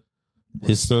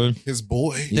son. His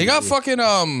boy. They got fucking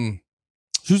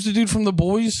who's the dude from The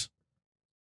Boys?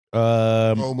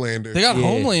 Homelander. They got Yeah.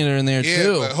 Homelander in there Yeah,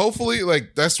 too. but hopefully,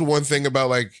 like that's the one thing about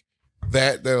like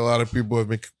that a lot of people have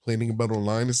been complaining about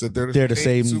online is that they're the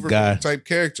same Superman guy guy. type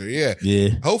character. Yeah. Yeah.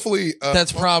 Hopefully,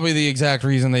 That's probably the exact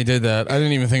reason they did that. I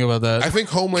didn't even think about that. I think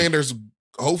Homelander's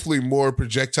hopefully more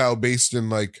projectile based than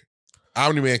like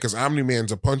Omni-Man because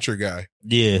Omni-Man's a puncher guy.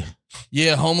 Yeah.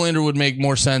 Yeah, Homelander would make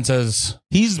more sense as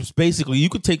He's basically you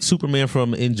could take Superman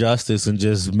from Injustice and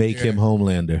just make him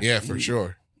Homelander. Yeah, for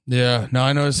sure. yeah. No,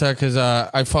 I noticed that because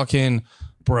I fucking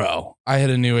I hit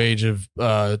a new age of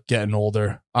getting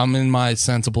older. I'm in my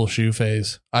sensible shoe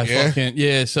phase.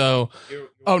 So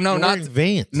oh no, You're not wearing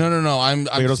Vans. no. I'm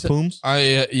Wait, those Pumas?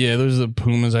 Those are the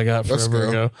Pumas I got Let's forever go.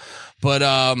 ago. But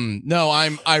no,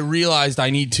 I realized I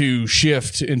need to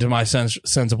shift into my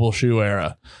sensible shoe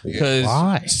era because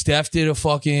Why? Steph did a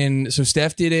CrossFit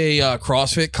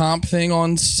comp thing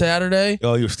on Saturday.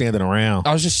 Oh, you're standing around.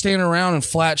 I was just standing around in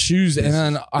flat shoes, and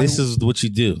then This is what you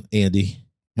do, Andy.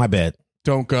 My bad.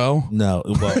 don't go. No.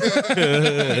 Well,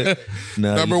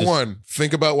 no. Number one,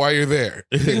 think about why you're there.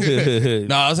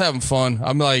 No, I was having fun.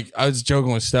 I was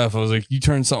joking with Steph. I was like, you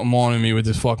turned something on in me with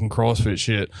this fucking CrossFit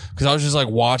shit. Because I was just like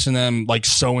watching them like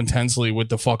so intensely with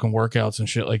the fucking workouts and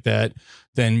shit like that.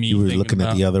 Then me You were thinking looking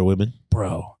about, at the other women.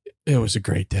 bro, it was a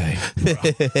great day.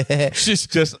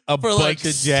 just a for bunch like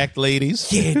of jacked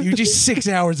ladies. Yeah, dude, just 6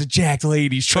 hours of jacked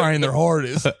ladies trying their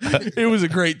hardest. It was a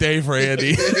great day for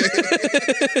Andy.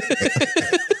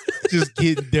 Just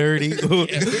getting dirty.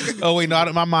 Oh wait, no,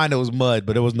 in my mind it was mud,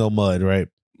 but it was no mud, right?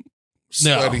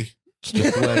 Sweaty.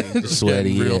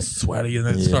 Sweaty, real yeah. sweaty, and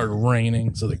then it started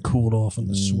raining, so they cooled off in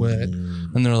the sweat.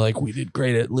 And they're like, "We did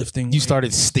great at lifting." You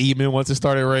started steaming once it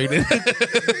started raining. You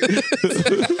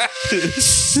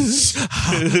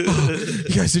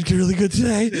guys did really good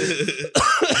today.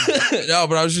 No,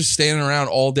 but I was just standing around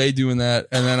all day doing that,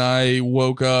 and then I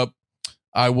woke up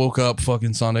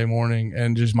fucking Sunday morning,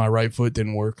 and just my right foot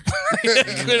didn't work.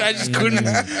 I just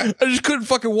couldn't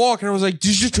fucking walk. And I was like,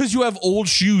 just because you have old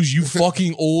shoes, you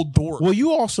fucking old dork. Well,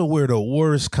 you also wear the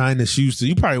worst kind of shoes. So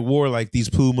you probably wore like these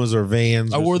Pumas or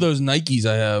Vans. I wore those Nikes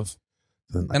I have,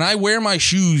 and I wear my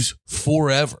shoes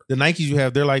forever. The Nikes you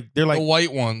have, they're like The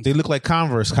white ones, they look like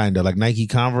Converse, kind of like Nike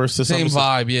Converse or same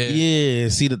something. vibe. Yeah, Yeah,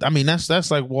 see, that's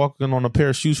like walking on a pair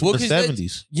of shoes from Well, the 'cause that-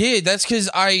 70s. Yeah, that's because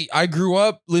I grew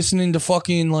up listening to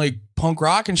fucking like punk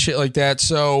rock and shit like that.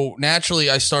 So naturally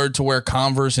I started to wear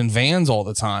Converse and Vans all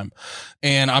the time.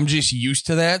 And I'm just used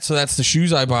to that. So that's the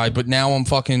shoes I buy. But now I'm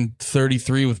fucking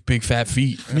 33 with big fat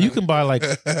feet. I mean, you can buy like,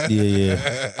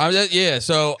 yeah.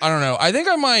 So I don't know. I think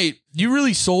I might, you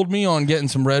really sold me on getting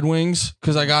some Red Wings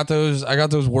because I got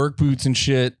those work boots and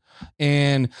shit.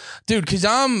 And dude, because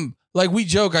I'm like, we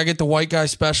joke, I get the white guy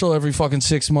special every fucking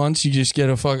 6 months. You just get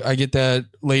I get that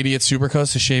lady at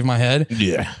Supercuts to shave my head.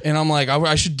 Yeah. And I'm like,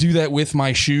 I should do that with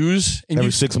my shoes. And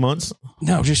every 6 months?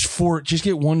 No, just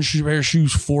get one pair of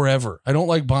shoes forever. I don't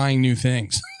like buying new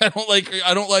things. I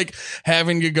don't like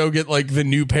having to go get like the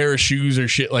new pair of shoes or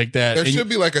shit like that. There should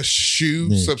be like a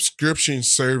shoe subscription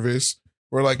service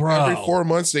where like every 4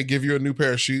 months they give you a new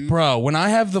pair of shoes. Bro, when I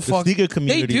have the sneaker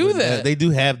community, they do that. They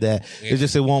do have that. Yeah. It's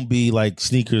just it won't be like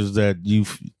sneakers that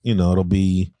it'll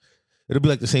be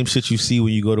like the same shit you see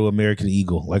when you go to American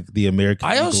Eagle, like the American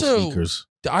Eagle sneakers.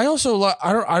 I also like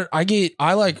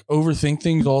I like overthink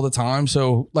things all the time.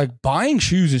 So like buying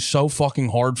shoes is so fucking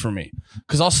hard for me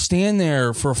because I'll stand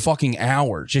there for a fucking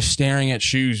hour just staring at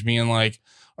shoes, being like,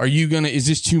 is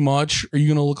this too much? Are you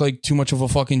gonna look like too much of a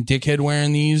fucking dickhead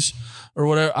wearing these? Or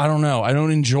whatever. I don't know. I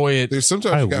don't enjoy it. There's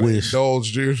sometimes you gotta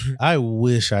indulge, dude. I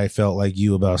wish I felt like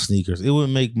you about sneakers. It would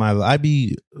make my life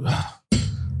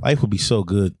would be so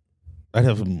good. I'd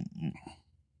have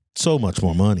so much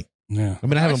more money. Yeah. I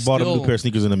mean, I haven't bought a new pair of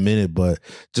sneakers in a minute, but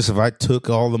just if I took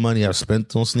all the money I've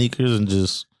spent on sneakers and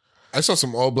just... I saw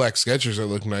some all black Skechers that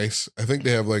look nice. I think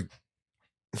they have like...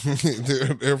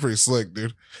 they're pretty slick,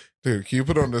 dude. Dude, can you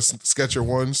put on the Sketcher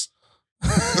ones?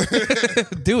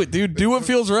 Do it, dude. Do what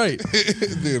feels right.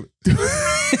 Dude.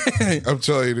 I'm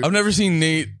telling you, dude. I've never seen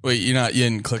Nate. Wait, you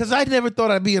didn't click. Because I never thought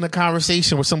I'd be in a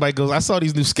conversation where somebody goes, I saw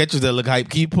these new Skechers that look hype.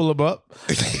 Can you pull them up?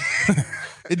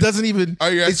 It doesn't even.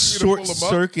 It's short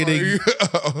circuiting.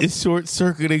 It's short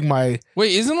circuiting my.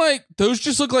 Wait, isn't like those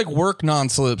just look like work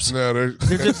non-slips? No, they're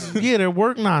just they're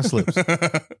work non-slips.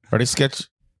 Are they Sketch?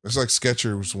 It's like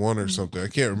Skechers 1 or something. I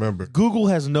can't remember. Google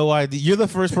has no idea. You're the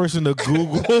first person to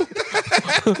Google.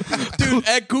 Dude,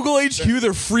 at Google HQ,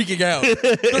 they're freaking out.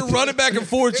 They're running back and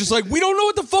forth, just like, we don't know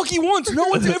what the fuck he wants. No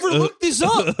one's ever looked this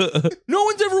up. No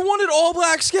one's ever wanted all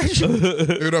black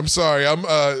Skechers. Dude, I'm sorry. I'm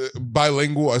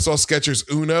bilingual. I saw Skechers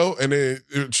Uno, and it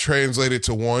translated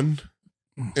to 1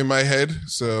 in my head.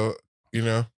 So,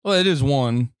 Well, it is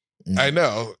 1. I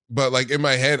know. But like in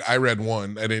my head, I read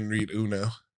 1. I didn't read Uno.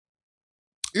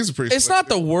 These are pretty It's slick, not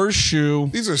dude. The worst shoe.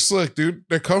 These are slick, dude.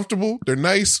 They're comfortable. They're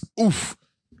nice. Oof.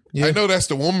 Yeah. I know that's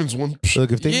the woman's one.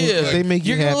 Look, if they make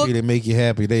you happy, they make you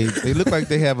happy. They look like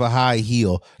they have a high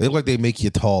heel. They look like they make you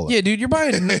taller. Yeah, dude, you're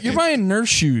buying nurse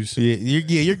shoes. Yeah,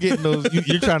 you're getting those.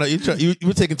 You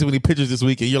were taking too many pictures this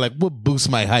week, and you're like, what boosts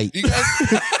my height?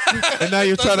 And now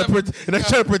you're trying to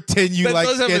pretend you that like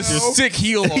does have a sick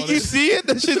heel on it. You see it?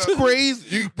 That shit's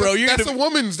crazy, bro. That's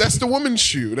the woman's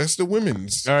shoe. That's the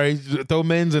women's. All right, throw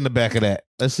men's in the back of that.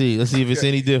 Let's see if it's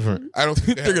any different. I don't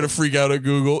think they're gonna freak out at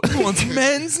Google. He wants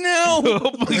men's now.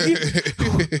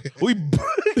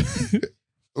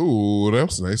 Ooh, that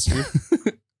was nice.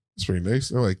 It's pretty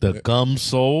nice. I like the that. gum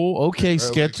sole. Okay,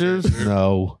 Skechers. Like that,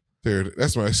 no. Dude,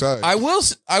 that's my size. I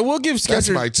will give Skechers. That's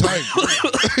my type.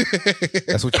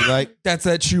 That's what you like. That's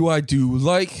that shoe I do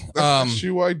like. That's the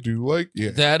shoe I do like. Yeah.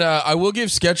 That I will give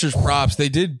Skechers props. They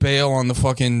did bail on the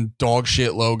fucking dog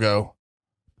shit logo.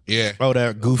 Yeah. Oh,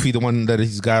 that Goofy, the one that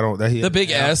he's got on. The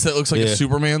big S that looks like a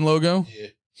Superman logo. Yeah.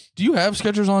 Do you have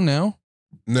Skechers on now?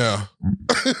 No.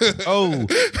 Oh.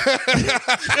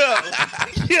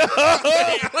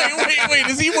 Wait.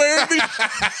 Is he wearing the?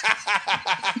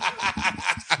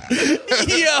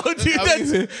 Yo,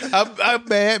 dude, I'm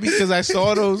mad because I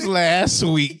saw those last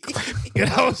week, and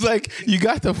I was like, "You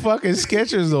got the fucking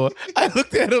Skechers on." I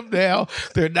looked at them now;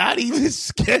 they're not even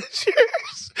Skechers.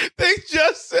 They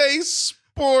just say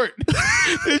sport.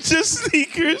 They're just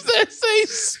sneakers that say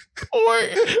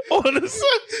sport on the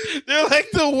side. They're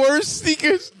like the worst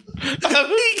sneakers. He got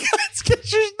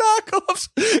Skechers knockoffs.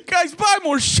 Guys, buy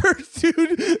more shirts, dude.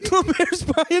 Lemaire's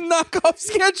buying knockoff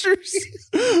Skechers.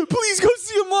 Please go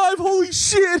see him live. Holy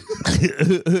shit.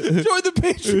 Join the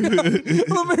Patreon.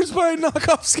 Lemaire's buying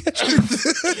knockoff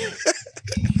Skechers.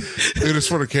 Dude, it's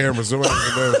for the cameras. Nobody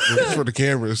can know. It's for the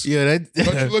cameras. Yeah,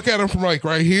 Don't you look at them from like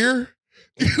right here?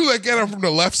 You look at them from the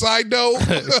left side, though.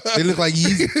 They look like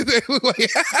Yeezy. They look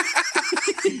like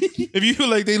If you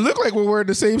like, they look like we're wearing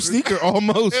the same sneaker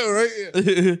almost. Yeah, right.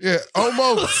 Yeah,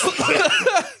 almost.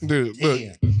 Dude, look.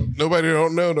 Nobody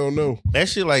don't know. That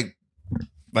shit like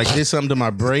did something to my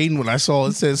brain when I saw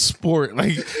it says sport.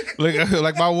 Like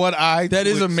my one eye. That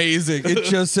is amazing. It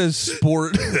just says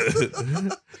sport.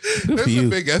 There's a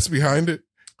big S behind it.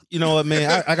 You know what,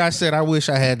 man? Like I said, I wish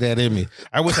I had that in me.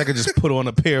 I wish I could just put on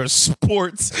a pair of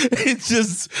sports and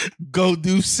just go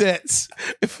do sets.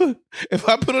 If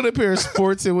I put on a pair of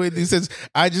sports and went do sets,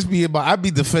 I'd just be I'd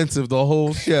be defensive the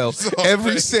whole show.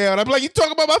 Every sound, I'd be like, "You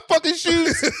talking about my fucking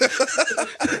shoes?"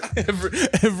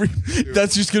 every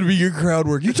that's just gonna be your crowd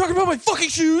work. You talking about my fucking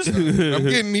shoes? I'm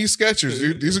getting these Skechers,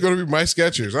 dude. These are gonna be my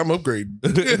Skechers. I'm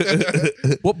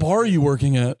upgrading. What bar are you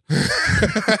working at?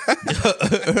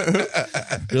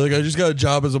 You're like, I just got a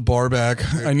job as a bar back.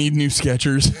 I need new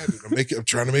Skechers. I'm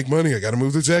trying to make money. I got to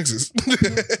move to Texas.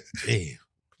 Damn.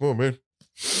 Come on, man.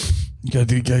 You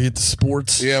gotta get the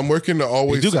sports. Yeah, I'm working to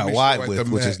always. You do got wide width,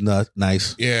 which is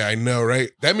nice. Yeah, I know, right?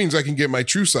 That means I can get my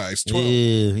true size 12.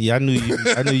 Yeah. I knew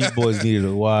you boys needed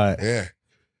a wide. Yeah,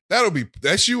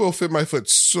 that shoe will fit my foot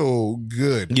so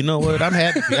good. You know what? I'm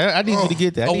happy. I need you to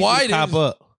get that. A wide pop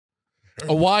up.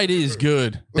 A wide is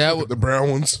good. The brown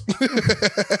ones.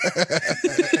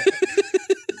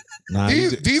 Nah,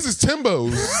 these is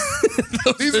Timbos.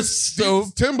 these are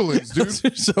Timberlands, dude. Those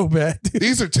are so bad, dude.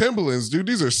 These are Timberlands, dude.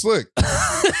 These are slick.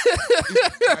 These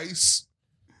are nice.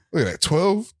 Look at that,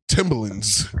 12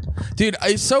 Timberlands. Dude,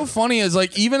 it's so funny as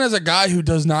like, even as a guy who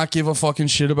does not give a fucking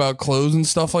shit about clothes and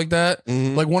stuff like that,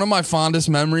 like one of my fondest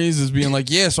memories is being like,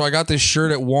 yeah, so I got this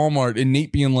shirt at Walmart, and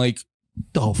Nate being like,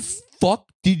 the fuck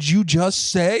did you just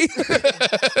say?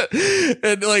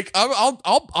 And like,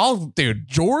 I'll dude,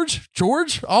 George,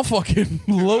 I'll fucking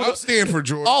I'll stand for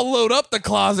George. I'll load up the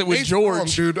closet with Nate's George. wrong,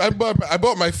 dude. I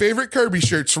bought my favorite Kirby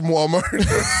shirts from Walmart.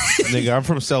 Nigga, I'm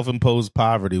from self-imposed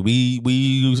poverty. We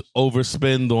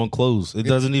overspend on clothes. It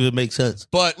doesn't even make sense.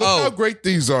 But Look how great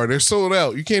these are. They're sold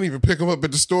out. You can't even pick them up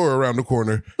at the store around the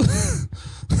corner.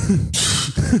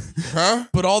 Huh?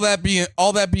 But all that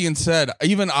being said,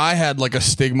 even I had like a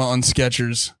stigma on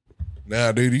Skechers.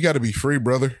 Nah, dude, you got to be free,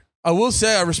 brother. I will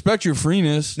say I respect your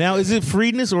freeness. Now, is it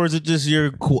freeness or is it just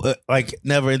your like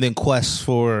never-ending quest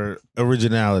for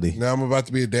originality? Now I'm about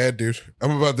to be a dad, dude.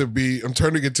 I'm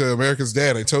turning into America's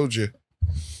Dad. I told you.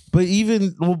 But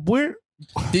even where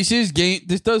This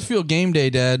does feel game day,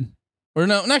 Dad. Or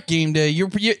no, not game day. You're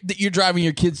driving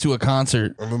your kids to a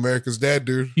concert. I'm America's Dad,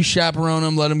 dude. You chaperone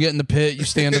them, let them get in the pit. You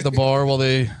stand at the bar while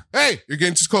they. Hey, you're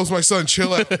getting too close to my son.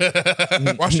 Chill out.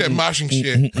 Watch that moshing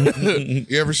shit.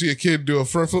 You ever see a kid do a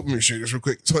front flip? Let me show you this real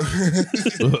quick.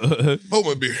 Hold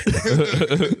my beer.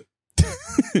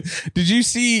 Did you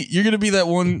see? You're gonna be that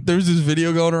one. There's this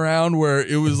video going around where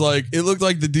it looked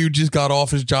like the dude just got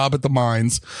off his job at the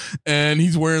mines, and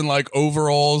he's wearing like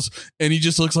overalls, and he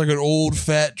just looks like an old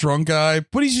fat drunk guy,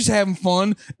 but he's just having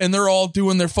fun, and they're all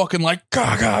doing their fucking like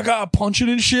ga ga ga punching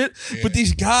and shit. Yeah. But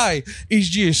this guy is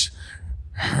just.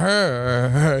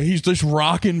 He's just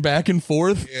rocking back and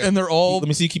forth, and they're all. Let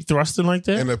me see you keep thrusting like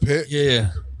that in the pit.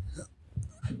 Yeah.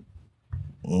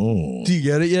 Oh. Do you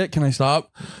get it yet? Can I stop?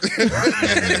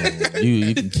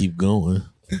 You can keep going.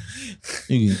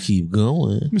 You can keep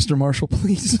going. Mr. Marshall,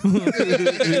 please.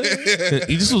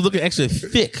 You just was looking extra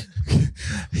thick.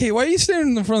 Hey, why are you standing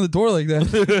in the front of the door like that?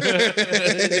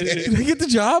 Did I get the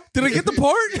job? Did I get the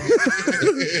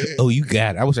part? Oh, you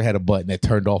got it. I wish I had a button that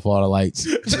turned off all the lights.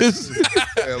 Just,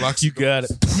 you got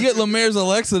it. You get Lemaire's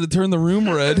Alexa to turn the room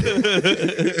red.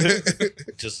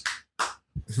 Just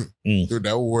Dude,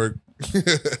 that would work.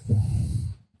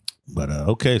 But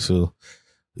okay, so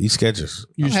these sketches.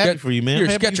 I'm happy for you, man. You're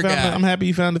a sketcher guy. I'm happy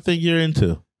you found the thing you're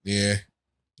into. Yeah.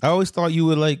 I always thought you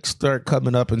would like start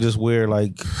coming up and just wear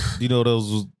like, you know,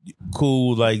 those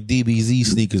cool like DBZ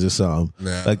sneakers or something.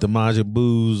 Nah. Like the Majin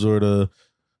Boos or the,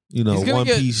 you know, One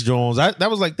Piece Jones. That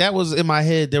was in my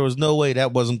head. There was no way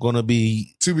that wasn't going to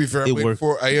be. To be fair,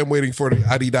 I am waiting for the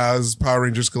Adidas Power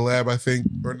Rangers collab, I think,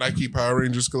 or Nike Power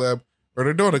Rangers collab. Or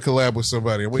they're doing a collab with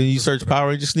somebody. Can you search Power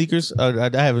Ranger sneakers? I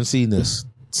haven't seen this.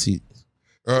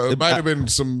 It might have been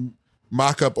some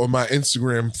mock-up on my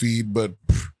Instagram feed, but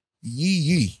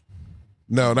yee.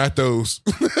 No, not those.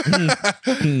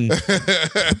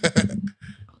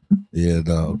 Yeah,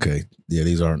 no, okay. Yeah,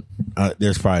 these aren't.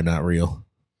 There's probably not real.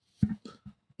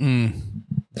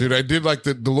 Dude, I did like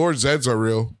the Lord Zeds are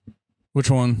real. Which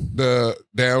one? The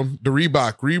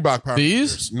Reebok Power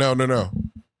These? Rangers. No.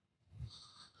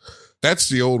 That's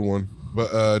the old one,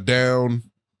 but down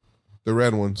the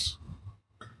red ones.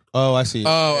 Oh, I see.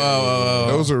 Oh.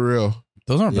 Those are real.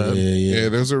 Those aren't bad. Yeah,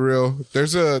 those are real.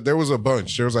 There was a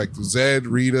bunch. There was like Zed,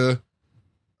 Rita.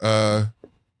 There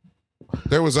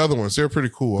was other ones. They were pretty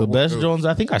cool. The best Jones,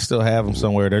 I think I still have them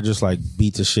somewhere. They're just like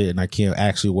beats of shit, and I can't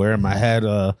actually wear them. I had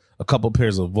a couple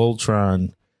pairs of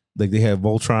Voltron. Like they had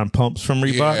Voltron pumps from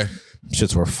Reebok. Yeah.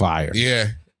 Shits were fire. Yeah.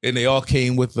 And they all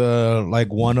came with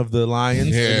like one of the lions.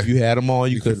 Yeah. And if you had them all,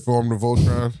 you could form the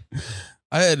Voltron.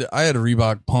 I had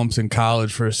Reebok pumps in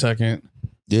college for a second.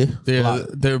 Yeah,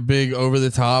 they're big over the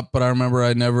top, but I remember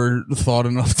I never thought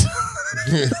enough to.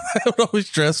 I would always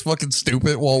dress fucking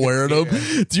stupid while wearing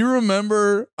them. Do you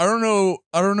remember? I don't know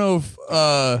if.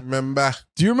 Remember?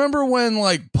 Do you remember when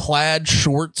like plaid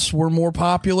shorts were more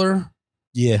popular?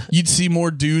 Yeah, you'd see more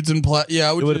dudes in plaid.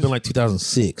 Yeah, it would have been like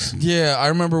 2006. Yeah, I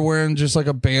remember wearing just like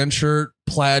a band shirt,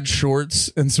 plaid shorts,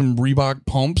 and some Reebok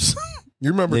pumps.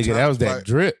 You remember? Nigga, that was that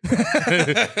drip.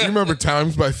 You remember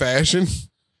Times by Fashion?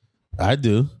 I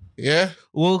do. Yeah.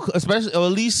 Well, especially, or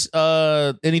at least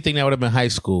anything that would have been high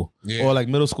school or like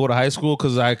middle school to high school,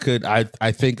 because I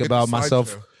think about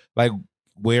myself like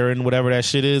wearing whatever that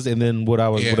shit is, and then what I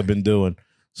would have been doing.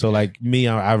 So like me,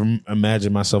 I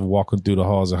imagine myself walking through the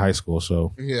halls of high school.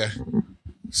 So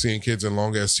seeing kids in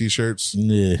long ass t-shirts.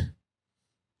 Yeah,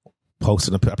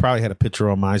 posting. I probably had a picture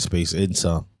on MySpace in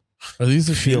some. Are these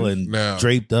the feeling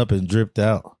draped up and dripped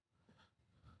out?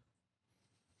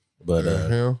 But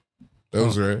hell.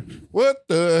 Those are it. What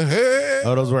the heck?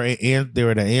 Oh, those were they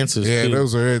were the answers. Yeah, too.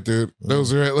 Those are it, dude.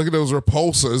 Those are it. Look at those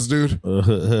repulsors, dude.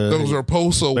 Those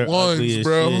repulsor ones,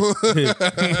 bro.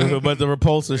 But the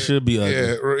repulsor should be ugly.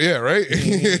 Yeah, right.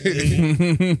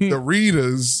 The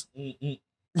Ritas.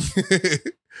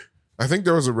 I think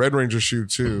there was a Red Ranger shoe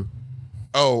too.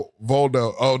 Oh,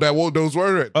 Voldo. Oh, those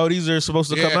were it. Oh, these are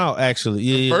supposed to come out actually.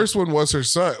 Yeah. The first one was her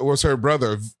son, was her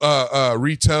brother,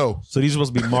 Rito. So these are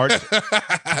supposed to be March.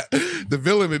 The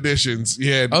villain editions.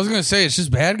 Yeah. I was gonna say it's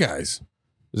just bad guys.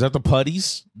 Is that the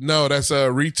putties? No, that's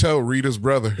Rito, Rita's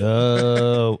brother.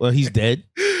 Well, he's dead.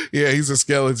 Yeah, he's a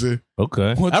skeleton.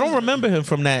 Okay. I don't remember him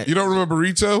from that. You don't remember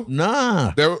Rito?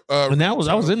 Nah. And I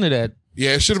was into that.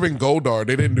 Yeah, it should have been Goldar.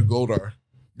 They didn't do Goldar.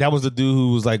 That was the dude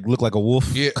who was like looked like a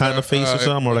wolf kind of face or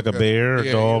something, or like a bear, or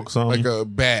dog, something. Like a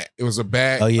bat. It was a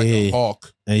bat. Oh yeah, like a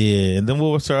hawk. Yeah. And then what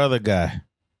was her other guy?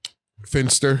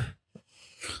 Finster.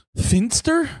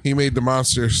 He made the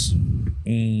monsters.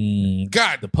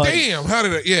 God damn! How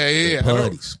did I? Yeah.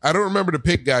 I don't remember the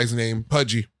pig guy's name.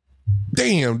 Pudgy.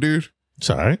 Damn, dude. It's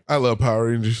all right. I love Power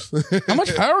Rangers. How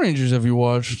much Power Rangers have you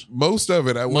watched? Most of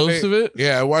it. Most of it?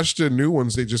 Yeah, I watched the new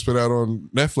ones they just put out on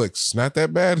Netflix. Not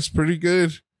that bad. It's pretty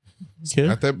good. It's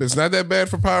not that bad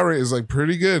for Power Rangers. It's like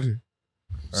pretty good.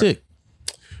 Sick.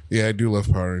 Yeah, I do love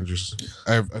Power Rangers.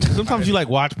 Sometimes you like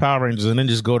watch Power Rangers and then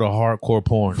just go to hardcore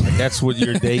porn. Like that's what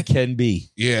your day can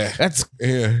be. Yeah. That's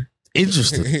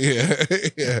interesting.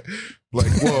 Yeah.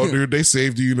 Like, whoa, dude, they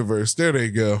saved the universe. There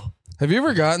they go. Have you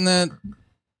ever gotten that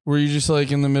where you're just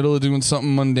like in the middle of doing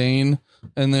something mundane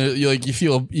and you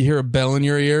hear a bell in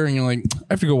your ear and you're like,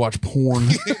 I have to go watch porn.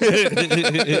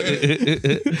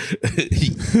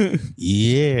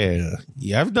 Yeah.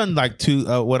 I've done like two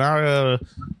when I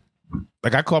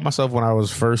caught myself when I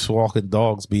was first walking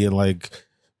dogs being like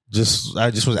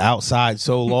I just was outside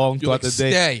so long throughout the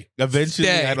day. Eventually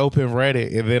I'd open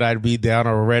Reddit and then I'd be down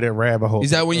a Reddit rabbit hole.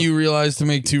 Is that when you realized to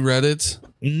make 2 Reddits?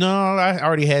 No, I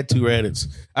already had 2 Reddits.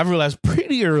 I realized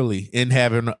pretty early in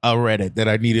having a Reddit that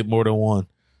I needed more than one.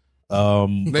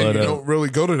 You don't really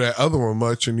go to that other one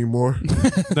much anymore.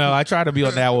 No, I try to be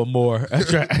on that one more.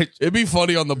 It'd be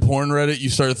funny on the porn Reddit.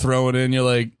 You start throwing in, you're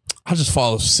like, I'll just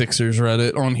follow Sixers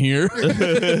Reddit on here.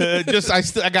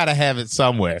 I gotta have it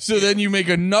somewhere. So then you make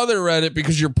another Reddit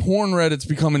because your porn Reddit's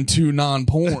becoming too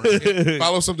non-porn.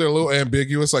 Follow something a little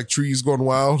ambiguous, like trees going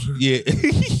wild. Yeah.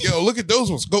 Yo, look at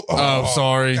those ones. Go. Oh,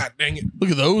 sorry. God dang it.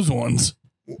 Look at those ones.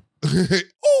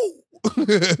 Oh.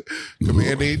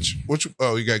 Command H. You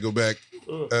gotta go back.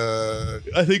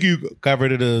 I think you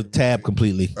covered the tab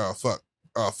completely. Oh fuck.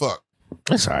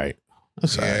 That's all right.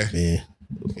 That's all right, man.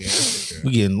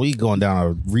 Yeah, we going down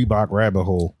a Reebok rabbit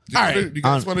hole. All right. Do you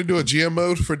guys want to do a GM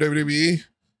mode for WWE?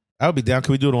 I'll be down.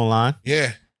 Can we do it online?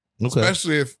 Yeah. Okay.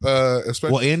 Especially if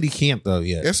well, Andy can't though.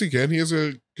 Yeah. Yes, he can. He has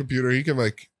a computer. He can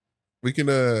we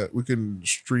can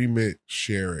stream it,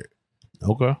 share it.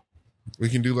 Okay. We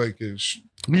can do like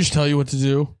Let me just tell you what to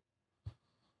do.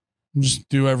 Just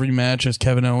do every match as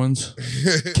Kevin Owens.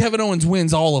 Kevin Owens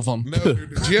wins all of them. No, dude,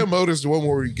 the GM mode is the one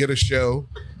where we get a show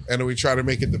and then we try to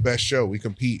make it the best show. We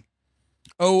compete.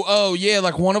 Oh yeah,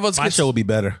 like one of us. My show will be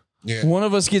better. Yeah. One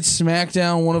of us gets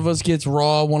SmackDown, one of us gets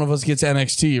Raw, one of us gets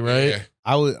NXT. Right?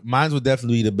 Yeah. Mine would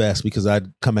definitely be the best because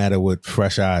I'd come at it with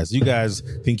fresh eyes. You guys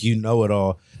think you know it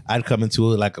all. I'd come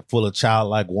into it like full of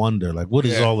childlike wonder. Like, what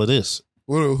is all of this?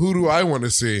 Who do I want to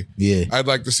see? Yeah. I'd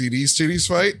like to see these titties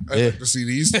fight. I'd like to see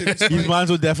these titties fight. These mines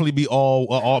would definitely be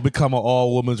all become an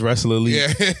all women's wrestler league.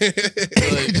 Yeah.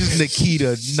 Just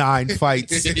Nikita 9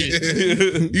 fights.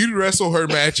 You'd wrestle her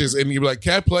matches and you'd be like,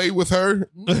 can I play with her?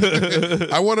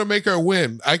 I want to make her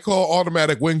win. I call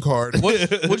automatic win card.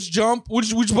 Which jump?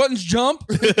 Which buttons jump?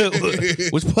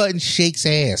 Which button shakes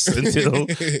ass? Until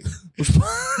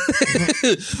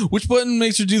Which button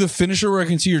makes her do the finisher where I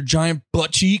can see your giant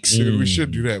butt cheeks? Dude, we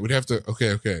should do that. We'd have to.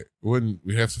 Okay.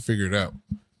 We'd have to figure it out.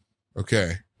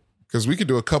 Okay, because we could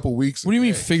do a couple weeks. What do you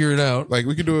mean figure it out? Like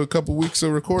we could do a couple weeks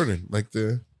of recording. Like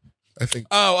I think.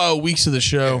 Oh, weeks of the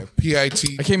show.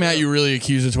 PIT. I came at you really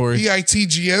accusatory.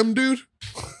 PITGM, dude.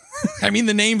 I mean,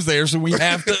 the name's there, so we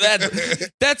have to.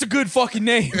 That's a good fucking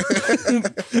name.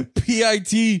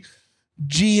 PITGM.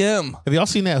 have y'all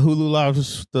seen that Hulu Live,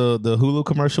 the Hulu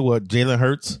commercial with Jalen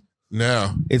Hurts?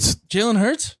 No. It's Jalen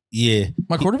Hurts? yeah.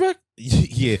 My quarterback?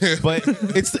 Yeah, but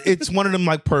it's one of them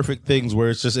like perfect things where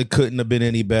it's just it couldn't have been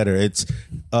any better. It's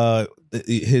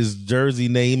his jersey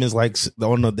name is like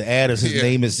on the ad is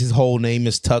his whole name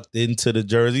is tucked into the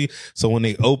jersey. So when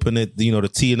they open it, the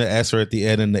T and the S are at the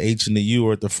end and the H and the U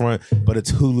are at the front. But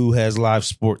it's Hulu has live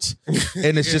sports,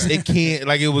 and it's just it can't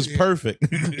like it was perfect.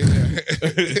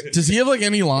 Does he have like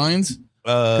any lines?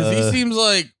 Because he seems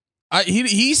like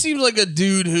he seems like a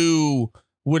dude who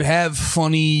would have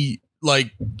funny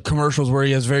like commercials where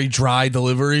he has very dry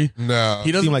delivery. No.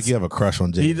 He doesn't seem like you have a crush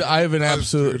on Jay. I have an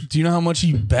absolute. Do you know how much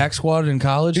he back squatted in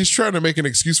college? He's trying to make an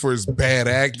excuse for his bad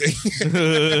acting.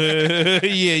 Yeah,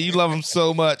 you love him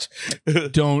so much.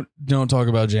 Don't talk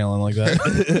about Jalen like that.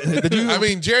 I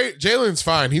mean, Jalen's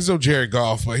fine. He's no Jared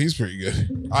Goff, but he's pretty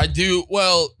good. I do.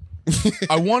 Well,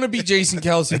 I want to be Jason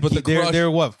Kelsey, but they're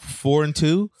what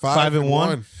 4-2,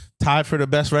 5-1, tied for the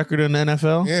best record in the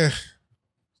NFL. Yeah.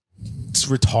 It's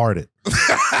retarded.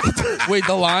 Wait,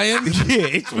 the Lions? Yeah,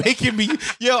 it's making me.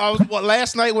 I was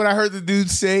last night when I heard the dude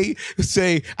say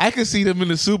I could see them in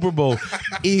the Super Bowl.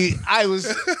 I was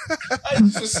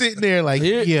just sitting there like,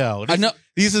 I know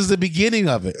this is the beginning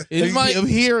of it. I'm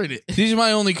hearing it. This is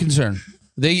my only concern.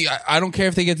 I don't care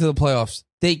if they get to the playoffs.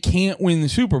 They can't win the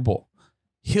Super Bowl.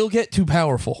 He'll get too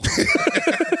powerful.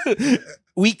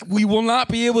 We will not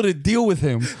be able to deal with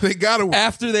him. They gotta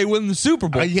after they win the Super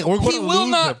Bowl. We're going to lose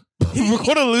not. We're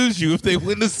going to lose you if they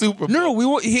win the Super Bowl. No, we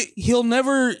won't. He'll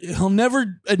never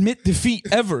admit defeat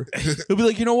ever. He'll be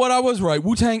like, you know what? I was right.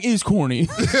 Wu-Tang is corny.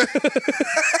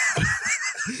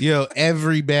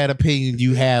 Every bad opinion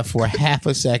you have for half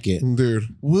a second, dude.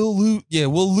 We'll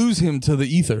lose him to the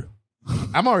ether.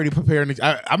 I'm already preparing.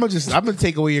 I'm gonna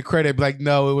take away your credit. Be like,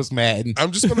 no, it was Madden.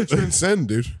 I'm just gonna transcend,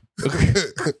 dude.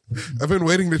 I've been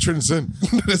waiting to transcend.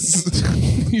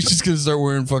 He's just gonna start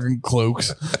wearing fucking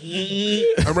cloaks.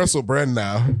 I'm Russell Brand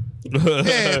now.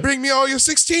 Yeah, bring me all your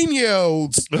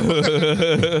 16-year-olds.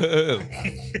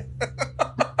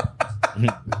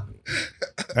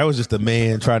 That was just a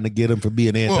man trying to get him for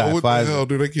being anti-Pfizer. What the hell,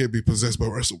 dude? I can't be possessed by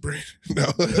Russell Brand. No.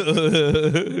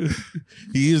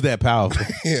 He is that powerful.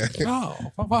 Yeah.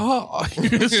 Oh, you're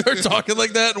gonna start talking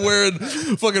like that and wearing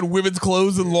fucking women's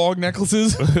clothes and long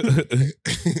necklaces.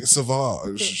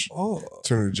 Savage.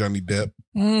 Turn to Johnny Depp.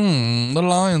 The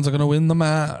Lions are gonna win the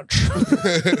match.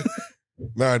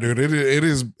 Nah, dude, it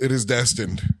is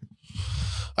destined.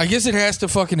 I guess it has to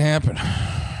fucking happen.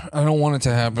 I don't want it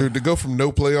to happen. Dude, to go from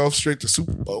no playoffs straight to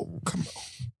Super Bowl, come on.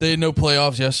 They had no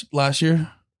playoffs last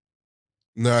year?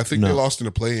 No, I think they lost in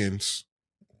the play-ins.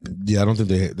 Yeah, I don't think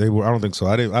they were. I don't think so.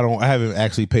 I haven't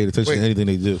actually paid attention to anything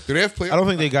they do. Do they have playoffs? I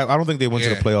don't think they went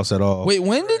to the playoffs at all. Wait,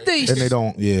 when did they? And they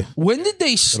don't. Yeah. When did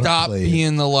they stop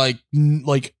being the like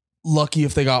lucky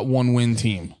if they got one win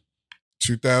team?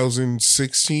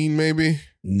 2016, maybe.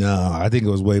 No, I think it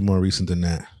was way more recent than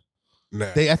that. Nah.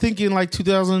 I think in like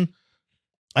 2000.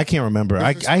 I can't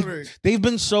remember. They've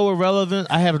been so irrelevant.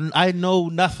 I know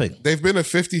nothing. They've been a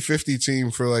 50-50 team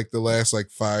for like the last like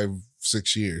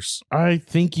 5-6 years. I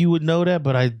think you would know that,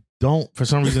 but I don't for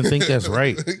some reason think that's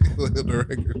right. The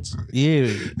records. Yeah.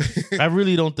 I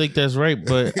really don't think that's right,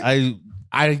 but I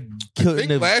couldn't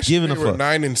have given a fuck.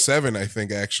 9-7, I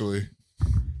think, actually.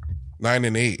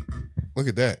 9-8. Look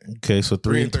at that. Okay, so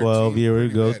 3-12. Here we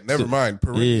go. Never mind.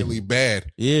 Perennially bad.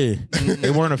 Yeah.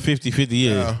 They weren't a 50-50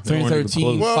 year. No.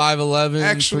 3-13, 5-11,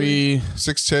 actually,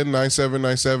 6-10, 9-7,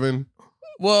 9-7.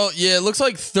 Well, yeah, it looks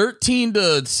like 13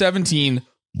 to 17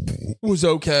 was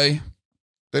okay.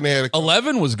 Then they had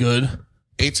 11 was good.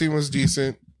 18 was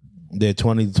decent. Yeah,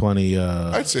 2020.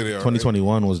 I'd say they are.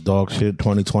 2021 was dog shit.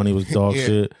 2020 was dog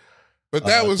shit. But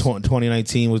that was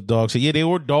 2019 was dog shit. Yeah, they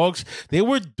were dogs. They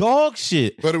were dog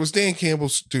shit. But it was Dan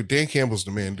Campbell's. Dude, Dan Campbell's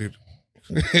the man, dude.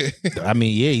 I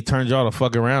mean, yeah, he turned y'all to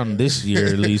fuck around this year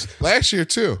at least. Last year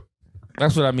too.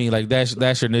 That's what I mean. Like last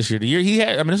year and this year. The year he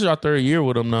had. I mean, this is our third year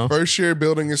with him now. First year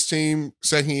building his team.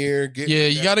 Second year,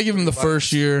 you got to give him the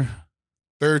first year.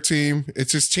 Third team,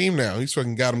 it's his team now. He's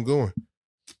fucking got him going.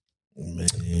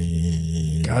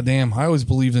 Man. Goddamn, I always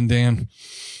believed in Dan.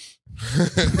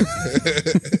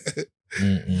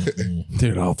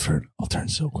 Dude, I'll turn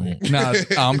so quick. Nah,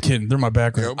 I'm kidding. They're my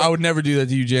background. I would never do that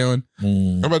to you, Jalen.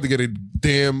 I'm about to get a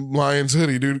damn Lions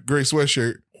hoodie, dude. Gray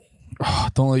sweatshirt. Oh,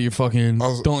 don't let your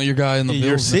guy in the Bills.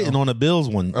 You're sitting on the Bills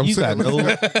one. You got no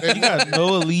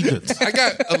allegiance. I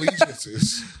got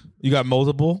allegiances. You got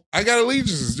multiple? I got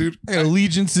allegiances, dude. I got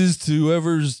allegiances to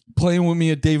whoever's playing with me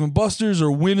at Dave and Buster's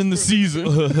or winning the season.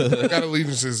 I got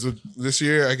allegiances this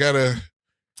year. I gotta.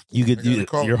 You get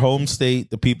your home state,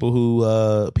 the people who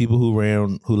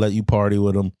let you party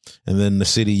with them, and then the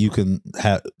city you can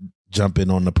jump in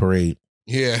on the parade.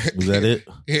 Yeah, was that it?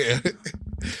 Yeah,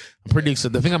 I'm pretty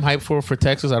excited. The thing I'm hyped for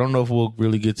Texas, I don't know if we'll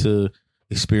really get to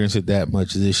experience it that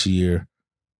much this year,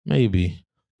 maybe,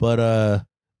 but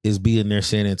is being near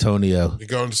San Antonio. You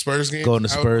going to Spurs games? Going to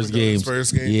Spurs games.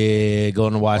 Yeah,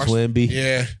 going to watch Wemby.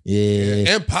 Yeah.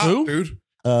 And Pop, who? Dude.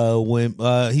 When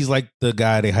he's like the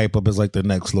guy they hype up as like the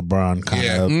next LeBron kind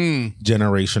of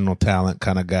generational talent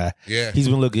kind of guy. Yeah. He's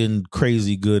been looking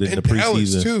crazy good in the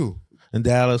preseason. Dallas too. And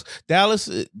Dallas,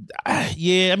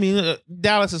 I mean,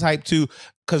 Dallas is hyped too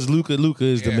because Luka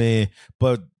is the man.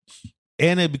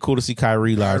 And it'd be cool to see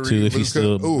Kyrie live too if he's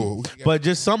still. Ooh, yeah. But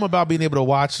just something about being able to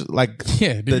watch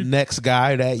the next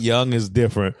guy that young is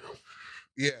different.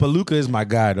 Yeah. But Luka is my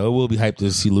guy though. We'll be hyped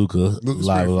to see Luka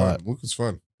live a lot. Luka's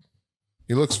fun.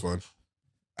 He looks fun.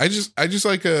 I just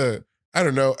like I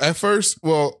don't know. At first,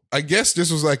 well, I guess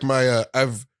this was like my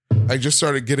I just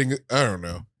started getting I don't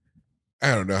know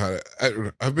how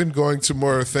to. I've been going to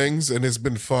more things and it's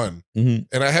been fun. Mm-hmm.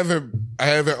 And I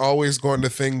haven't always gone to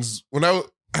things when I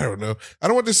don't know. I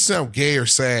don't want this to sound gay or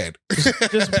sad.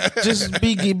 just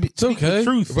speak the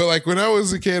truth. But like when I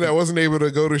was a kid, I wasn't able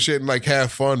to go to shit and like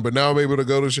have fun. But now I'm able to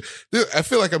go to shit. Dude, I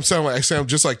feel like I sound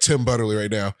just like Tim Butterly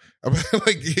right now. I'm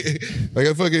like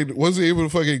I fucking wasn't able to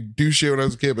fucking do shit when I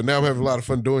was a kid, but now I'm having a lot of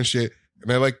fun doing shit,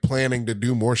 and I like planning to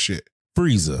do more shit.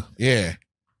 Frieza. Yeah.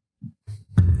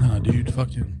 Nah, dude, fuck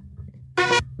you.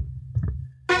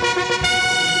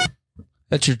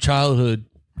 That's your childhood.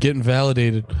 Getting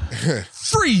validated.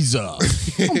 Frieza.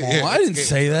 Come on, I didn't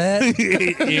say that.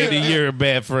 Andy, you're a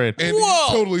bad friend. Andy, you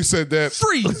totally said that.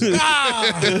 Frieza.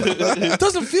 It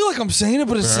doesn't feel like I'm saying it,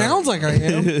 but it sounds like I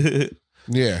am.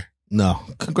 Yeah. No.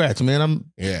 Congrats, man.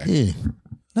 Yeah.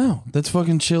 No, that's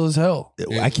fucking chill as hell.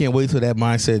 I can't wait till that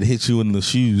mindset hits you in the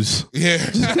shoes. Yeah.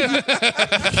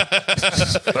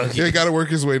 Yeah, got to work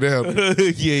his way down.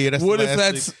 Yeah. What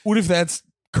if that's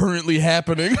currently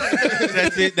happening?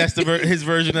 That's it. That's his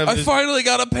version of it. I finally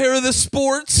got a pair of the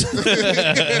sports.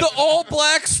 The all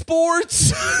black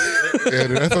sports. Yeah,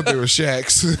 dude, I thought they were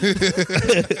Shaqs.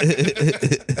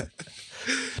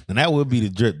 And that would be the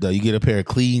drip, though. You get a pair of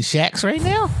clean Shaqs right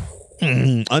now.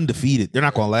 Undefeated. They're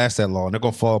not going to last that long. They're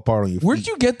going to fall apart on your feet. Where'd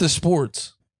you get the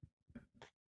sports?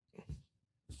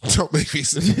 Don't make me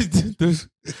say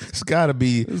it's got to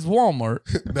be. It's Walmart.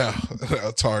 No,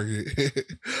 Target.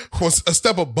 What's a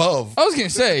step above? I was going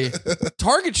to say,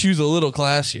 Target shoes a little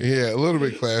classier. Yeah, a little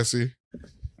bit classy.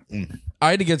 I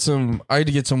had to get some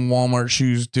Walmart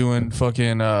shoes doing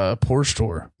fucking Porsche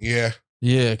tour. Yeah.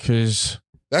 Yeah, because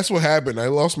that's what happened. I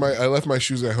left my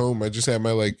shoes at home. I just had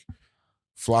my like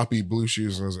floppy blue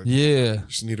shoes, and I was like, yeah,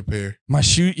 just need a pair. My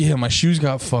shoes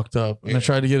got fucked up, and I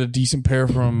tried to get a decent pair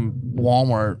from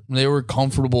Walmart. They were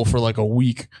comfortable for like a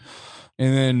week,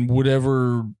 and then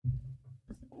whatever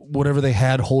they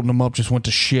had holding them up just went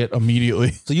to shit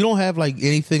immediately. So you don't have like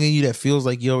anything in you that feels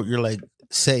like you're like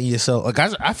setting yourself. Like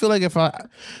I feel like if I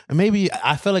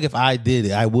did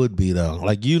it, I would be though.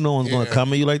 Like no one's gonna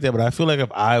come at you like that, but I feel like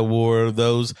if I wore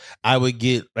those, I would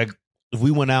get like. If we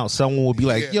went out, someone would be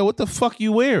like, "Yo, what the fuck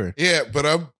you wearing?" Yeah, but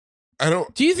I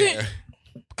don't. Do you think?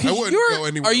 I wouldn't go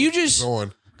anywhere. Are you just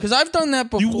going? Because I've done that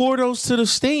before. You wore those to the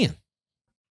stand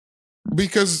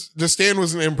because the stand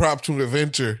was an impromptu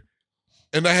adventure,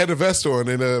 and I had a vest on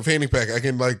and a fanny pack. I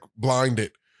can like blind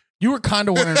it. You were kind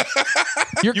of wearing.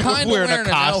 You're kind of wearing a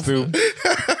costume.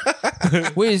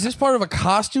 Wait, is this part of a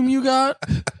costume you got?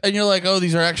 And you're like, oh,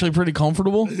 these are actually pretty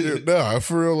comfortable? Yeah, no, I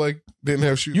for real like didn't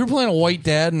have shoes. You were playing a white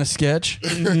dad in a sketch.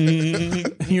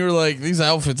 You were like, these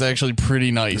outfits actually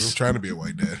pretty nice. I'm trying to be a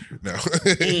white dad. No.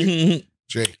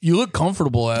 Jake. You look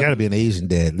comfortable at it. You gotta be an Asian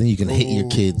dad. Then you can hit your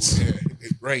kids. Yeah,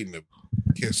 right in the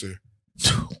kisser.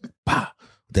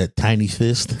 That tiny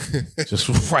fist.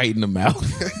 Just right in the mouth.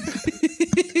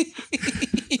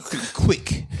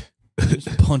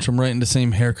 Just punch him right in the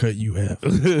same haircut you have.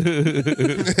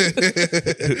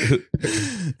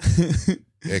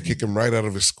 Yeah, kick him right out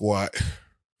of his squat.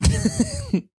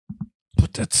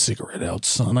 Put that cigarette out,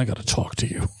 son. I gotta talk to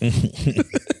you.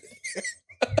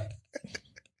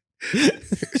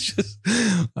 It's just,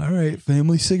 all right,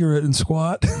 family cigarette and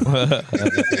squat.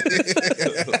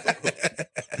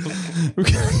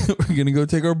 We're gonna go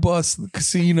take our bus to the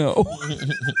casino.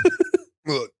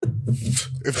 Look,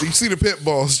 if you see the pit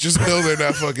balls, just know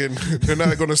they're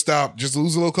not gonna stop. Just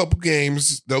lose a little couple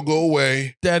games, they'll go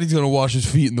away. Daddy's gonna wash his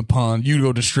feet in the pond. You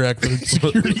go distract the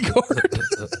security guard.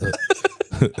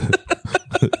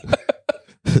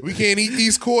 We can't eat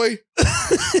these koi. Why,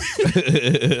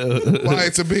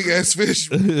 it's a big ass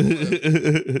fish.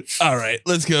 All right,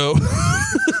 let's go.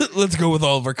 Let's go with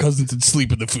all of our cousins and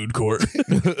sleep in the food court.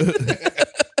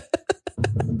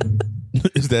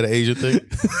 Is that an Asian thing?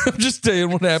 I'm just saying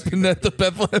what happened at the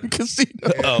Bethlehem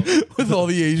Casino with all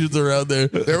the Asians around there.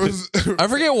 I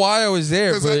forget why I was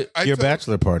there, but your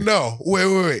bachelor party. No,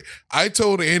 wait. I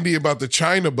told Andy about the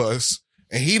China bus,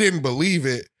 and he didn't believe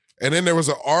it. And then there was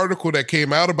an article that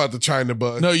came out about the China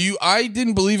bus. No, I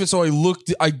didn't believe it, so I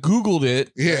Googled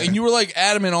it. Yeah. And you were like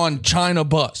adamant on China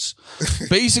bus.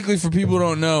 Basically, for people who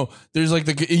don't know, there's like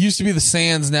it used to be the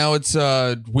Sands, now it's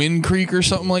Wind Creek or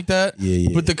something like that. Yeah.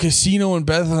 But the casino in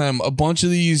Bethlehem, a bunch of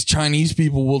these Chinese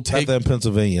people will take Bethlehem,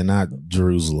 Pennsylvania, not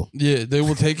Jerusalem. Yeah,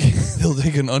 they'll take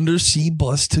an undersea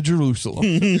bus to Jerusalem.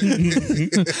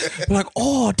 Like,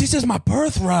 oh, this is my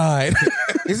birthright.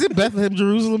 Is it Bethlehem,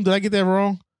 Jerusalem? Did I get that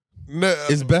wrong? No,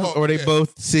 Is or are they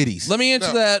both cities? Let me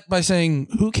answer that by saying,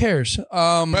 who cares?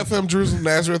 Bethlehem, Jerusalem,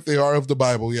 Nazareth, they are of the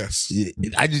Bible, yes.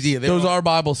 Those are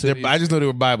Bible cities. I just know they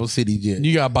were Bible cities. Yeah.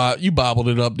 You bobbled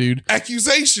it up, dude.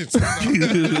 Accusations.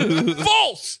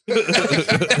 False.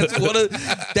 That's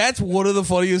one of the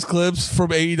funniest clips from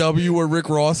AEW where Rick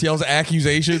Ross yells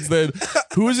accusations. Then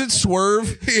who is it?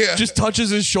 Swerve just touches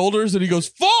his shoulders and he goes,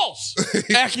 false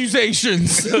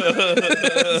accusations.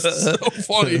 So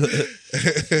funny.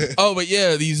 Oh, but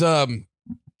yeah, these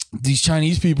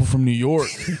Chinese people from New York,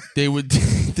 they would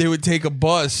take a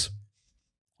bus.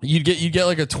 You'd get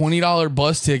like a $20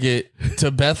 bus ticket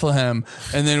to Bethlehem,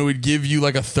 and then it would give you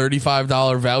like a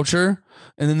 $35 voucher,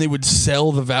 and then they would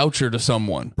sell the voucher to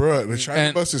someone. Bruh, the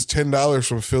China bus is $10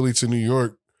 from Philly to New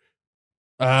York.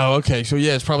 Oh, okay. So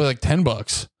yeah, it's probably like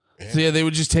 $10. So yeah, they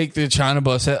would just take the China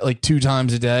bus at like 2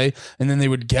 times a day, and then they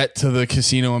would get to the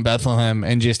casino in Bethlehem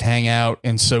and just hang out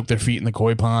and soak their feet in the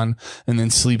koi pond, and then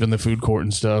sleep in the food court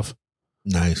and stuff.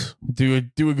 Nice. Do a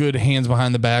good hands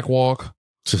behind the back walk.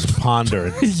 Just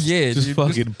pondering. Yeah, just dude,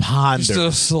 fucking ponder. Just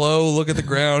a slow look at the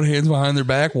ground, hands behind their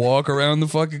back, walk around the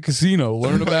fucking casino.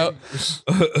 Learn about.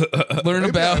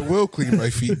 I will clean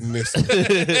my feet in this.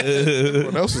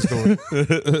 What else is doing?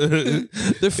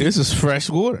 This is fresh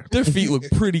water. Their feet look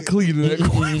pretty clean in that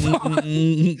corner.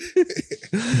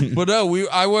 But no,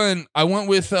 I went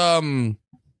with oh,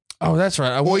 that's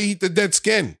right. Boy, eat the dead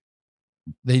skin.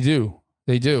 They do,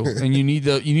 and you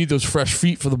need those fresh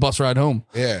feet for the bus ride home.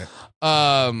 Yeah.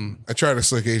 I tried a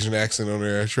slick Asian accent on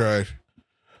there. I tried.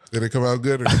 Did it come out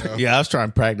good or no? Yeah, I was trying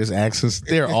to practice accents.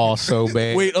 They're all so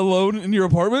bad. Wait, alone in your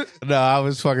apartment? No, I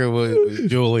was fucking with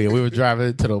Julie, and we were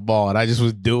driving to the mall, and I just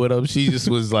was doing them. She just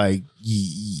was like,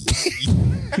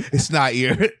 "It's not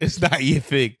your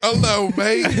thing." Hello,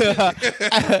 mate.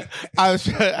 I was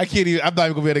trying, I can't even. I'm not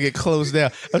even gonna be able to get close now.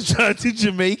 I was trying to do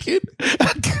Jamaican.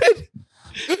 I couldn't.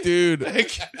 Dude,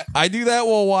 I do that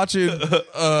while watching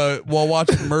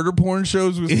murder porn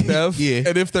shows with Steph. Yeah.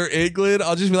 And if they're England,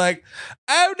 I'll just be like,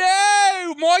 "Oh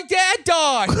no, my dad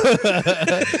died."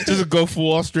 Just go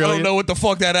full Australian. I don't know what the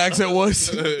fuck that accent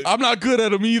was. I'm not good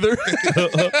at them either.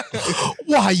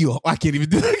 Why are you? I can't even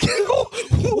do that.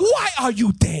 Why are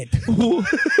you dead?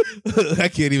 I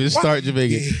can't even start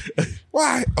Jamaican.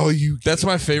 Why are you? That's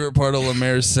my favorite part of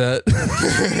Lemaire's set.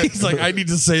 He's like, I need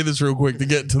to say this real quick to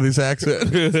get into this accent.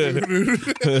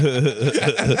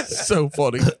 So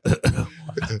funny.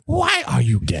 Why are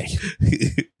you gay?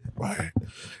 Why?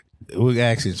 What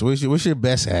accents? What's your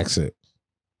best accent?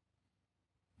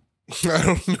 I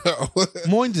don't know.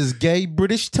 Mine's is gay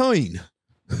British teen.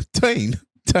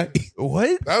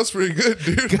 What? That was pretty good,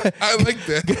 dude. I like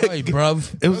that. Hey,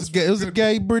 bruv. It was a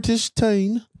gay British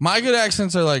teen. My good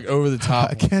accents are like over the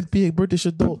top. I can't be a British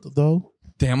adult though.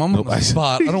 Damn, I'm on the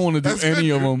spot. I don't want to do That's any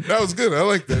good, of them. That was good. I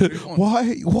like that. Dude.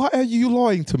 Why are you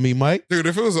lying to me, Mike? Dude,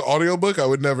 if it was an audiobook, I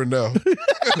would never know.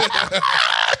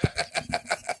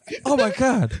 Oh my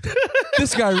God.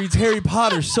 This guy reads Harry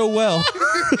Potter so well.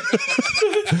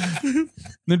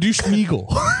 No, do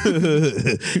Schmeagle.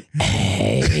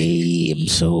 Hey,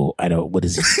 I don't. What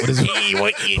is it? What is it?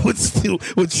 Hey, What's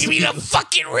give me the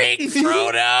fucking ring,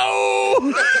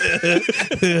 Frodo.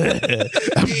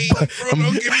 Hey,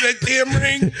 Frodo, give me that damn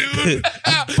ring, dude.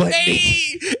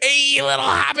 Hey, you little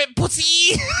hobbit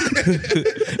pussy.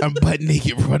 I'm butt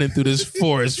naked running through this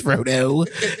forest, Frodo.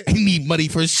 I need money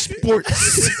for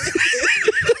sports.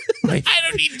 I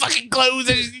don't need fucking clothes.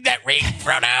 I just need that ring,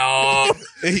 Frodo.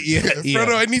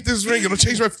 Frodo, I need this ring. It'll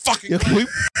change my fucking life.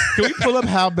 Can we pull up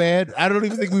how bad? I don't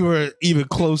even think we were even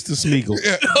close to Smeagol.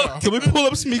 Yeah. Can we pull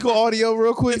up Smeagol audio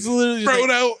real quick?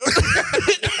 Frodo.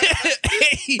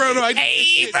 Frodo,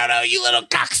 Hey, Frodo, you little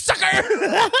cocksucker.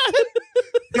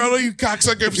 Frodo, you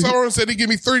cocksucker. If someone said he'd give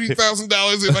me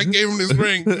 $30,000 if I gave him this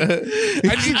ring,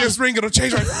 I need this ring. It'll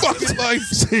change my fucking life.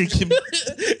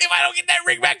 If I don't get that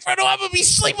ring back, Frodo, I'm going to be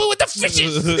sleeping with the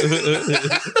fishes.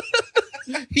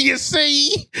 You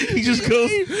see? He just goes,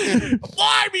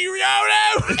 Fly me,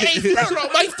 Frodo. Hey,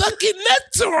 Frodo, my fucking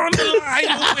nuts are on the line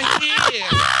over here.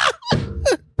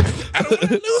 I don't want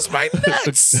to lose my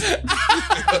nuts.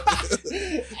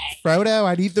 Frodo,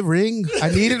 I need the ring. I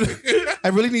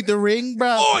really need the ring,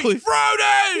 bro. Oi,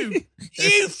 Frodo!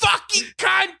 You fucking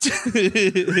cunt!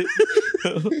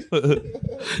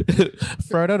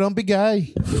 Frodo, don't be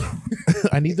gay.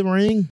 I need the ring.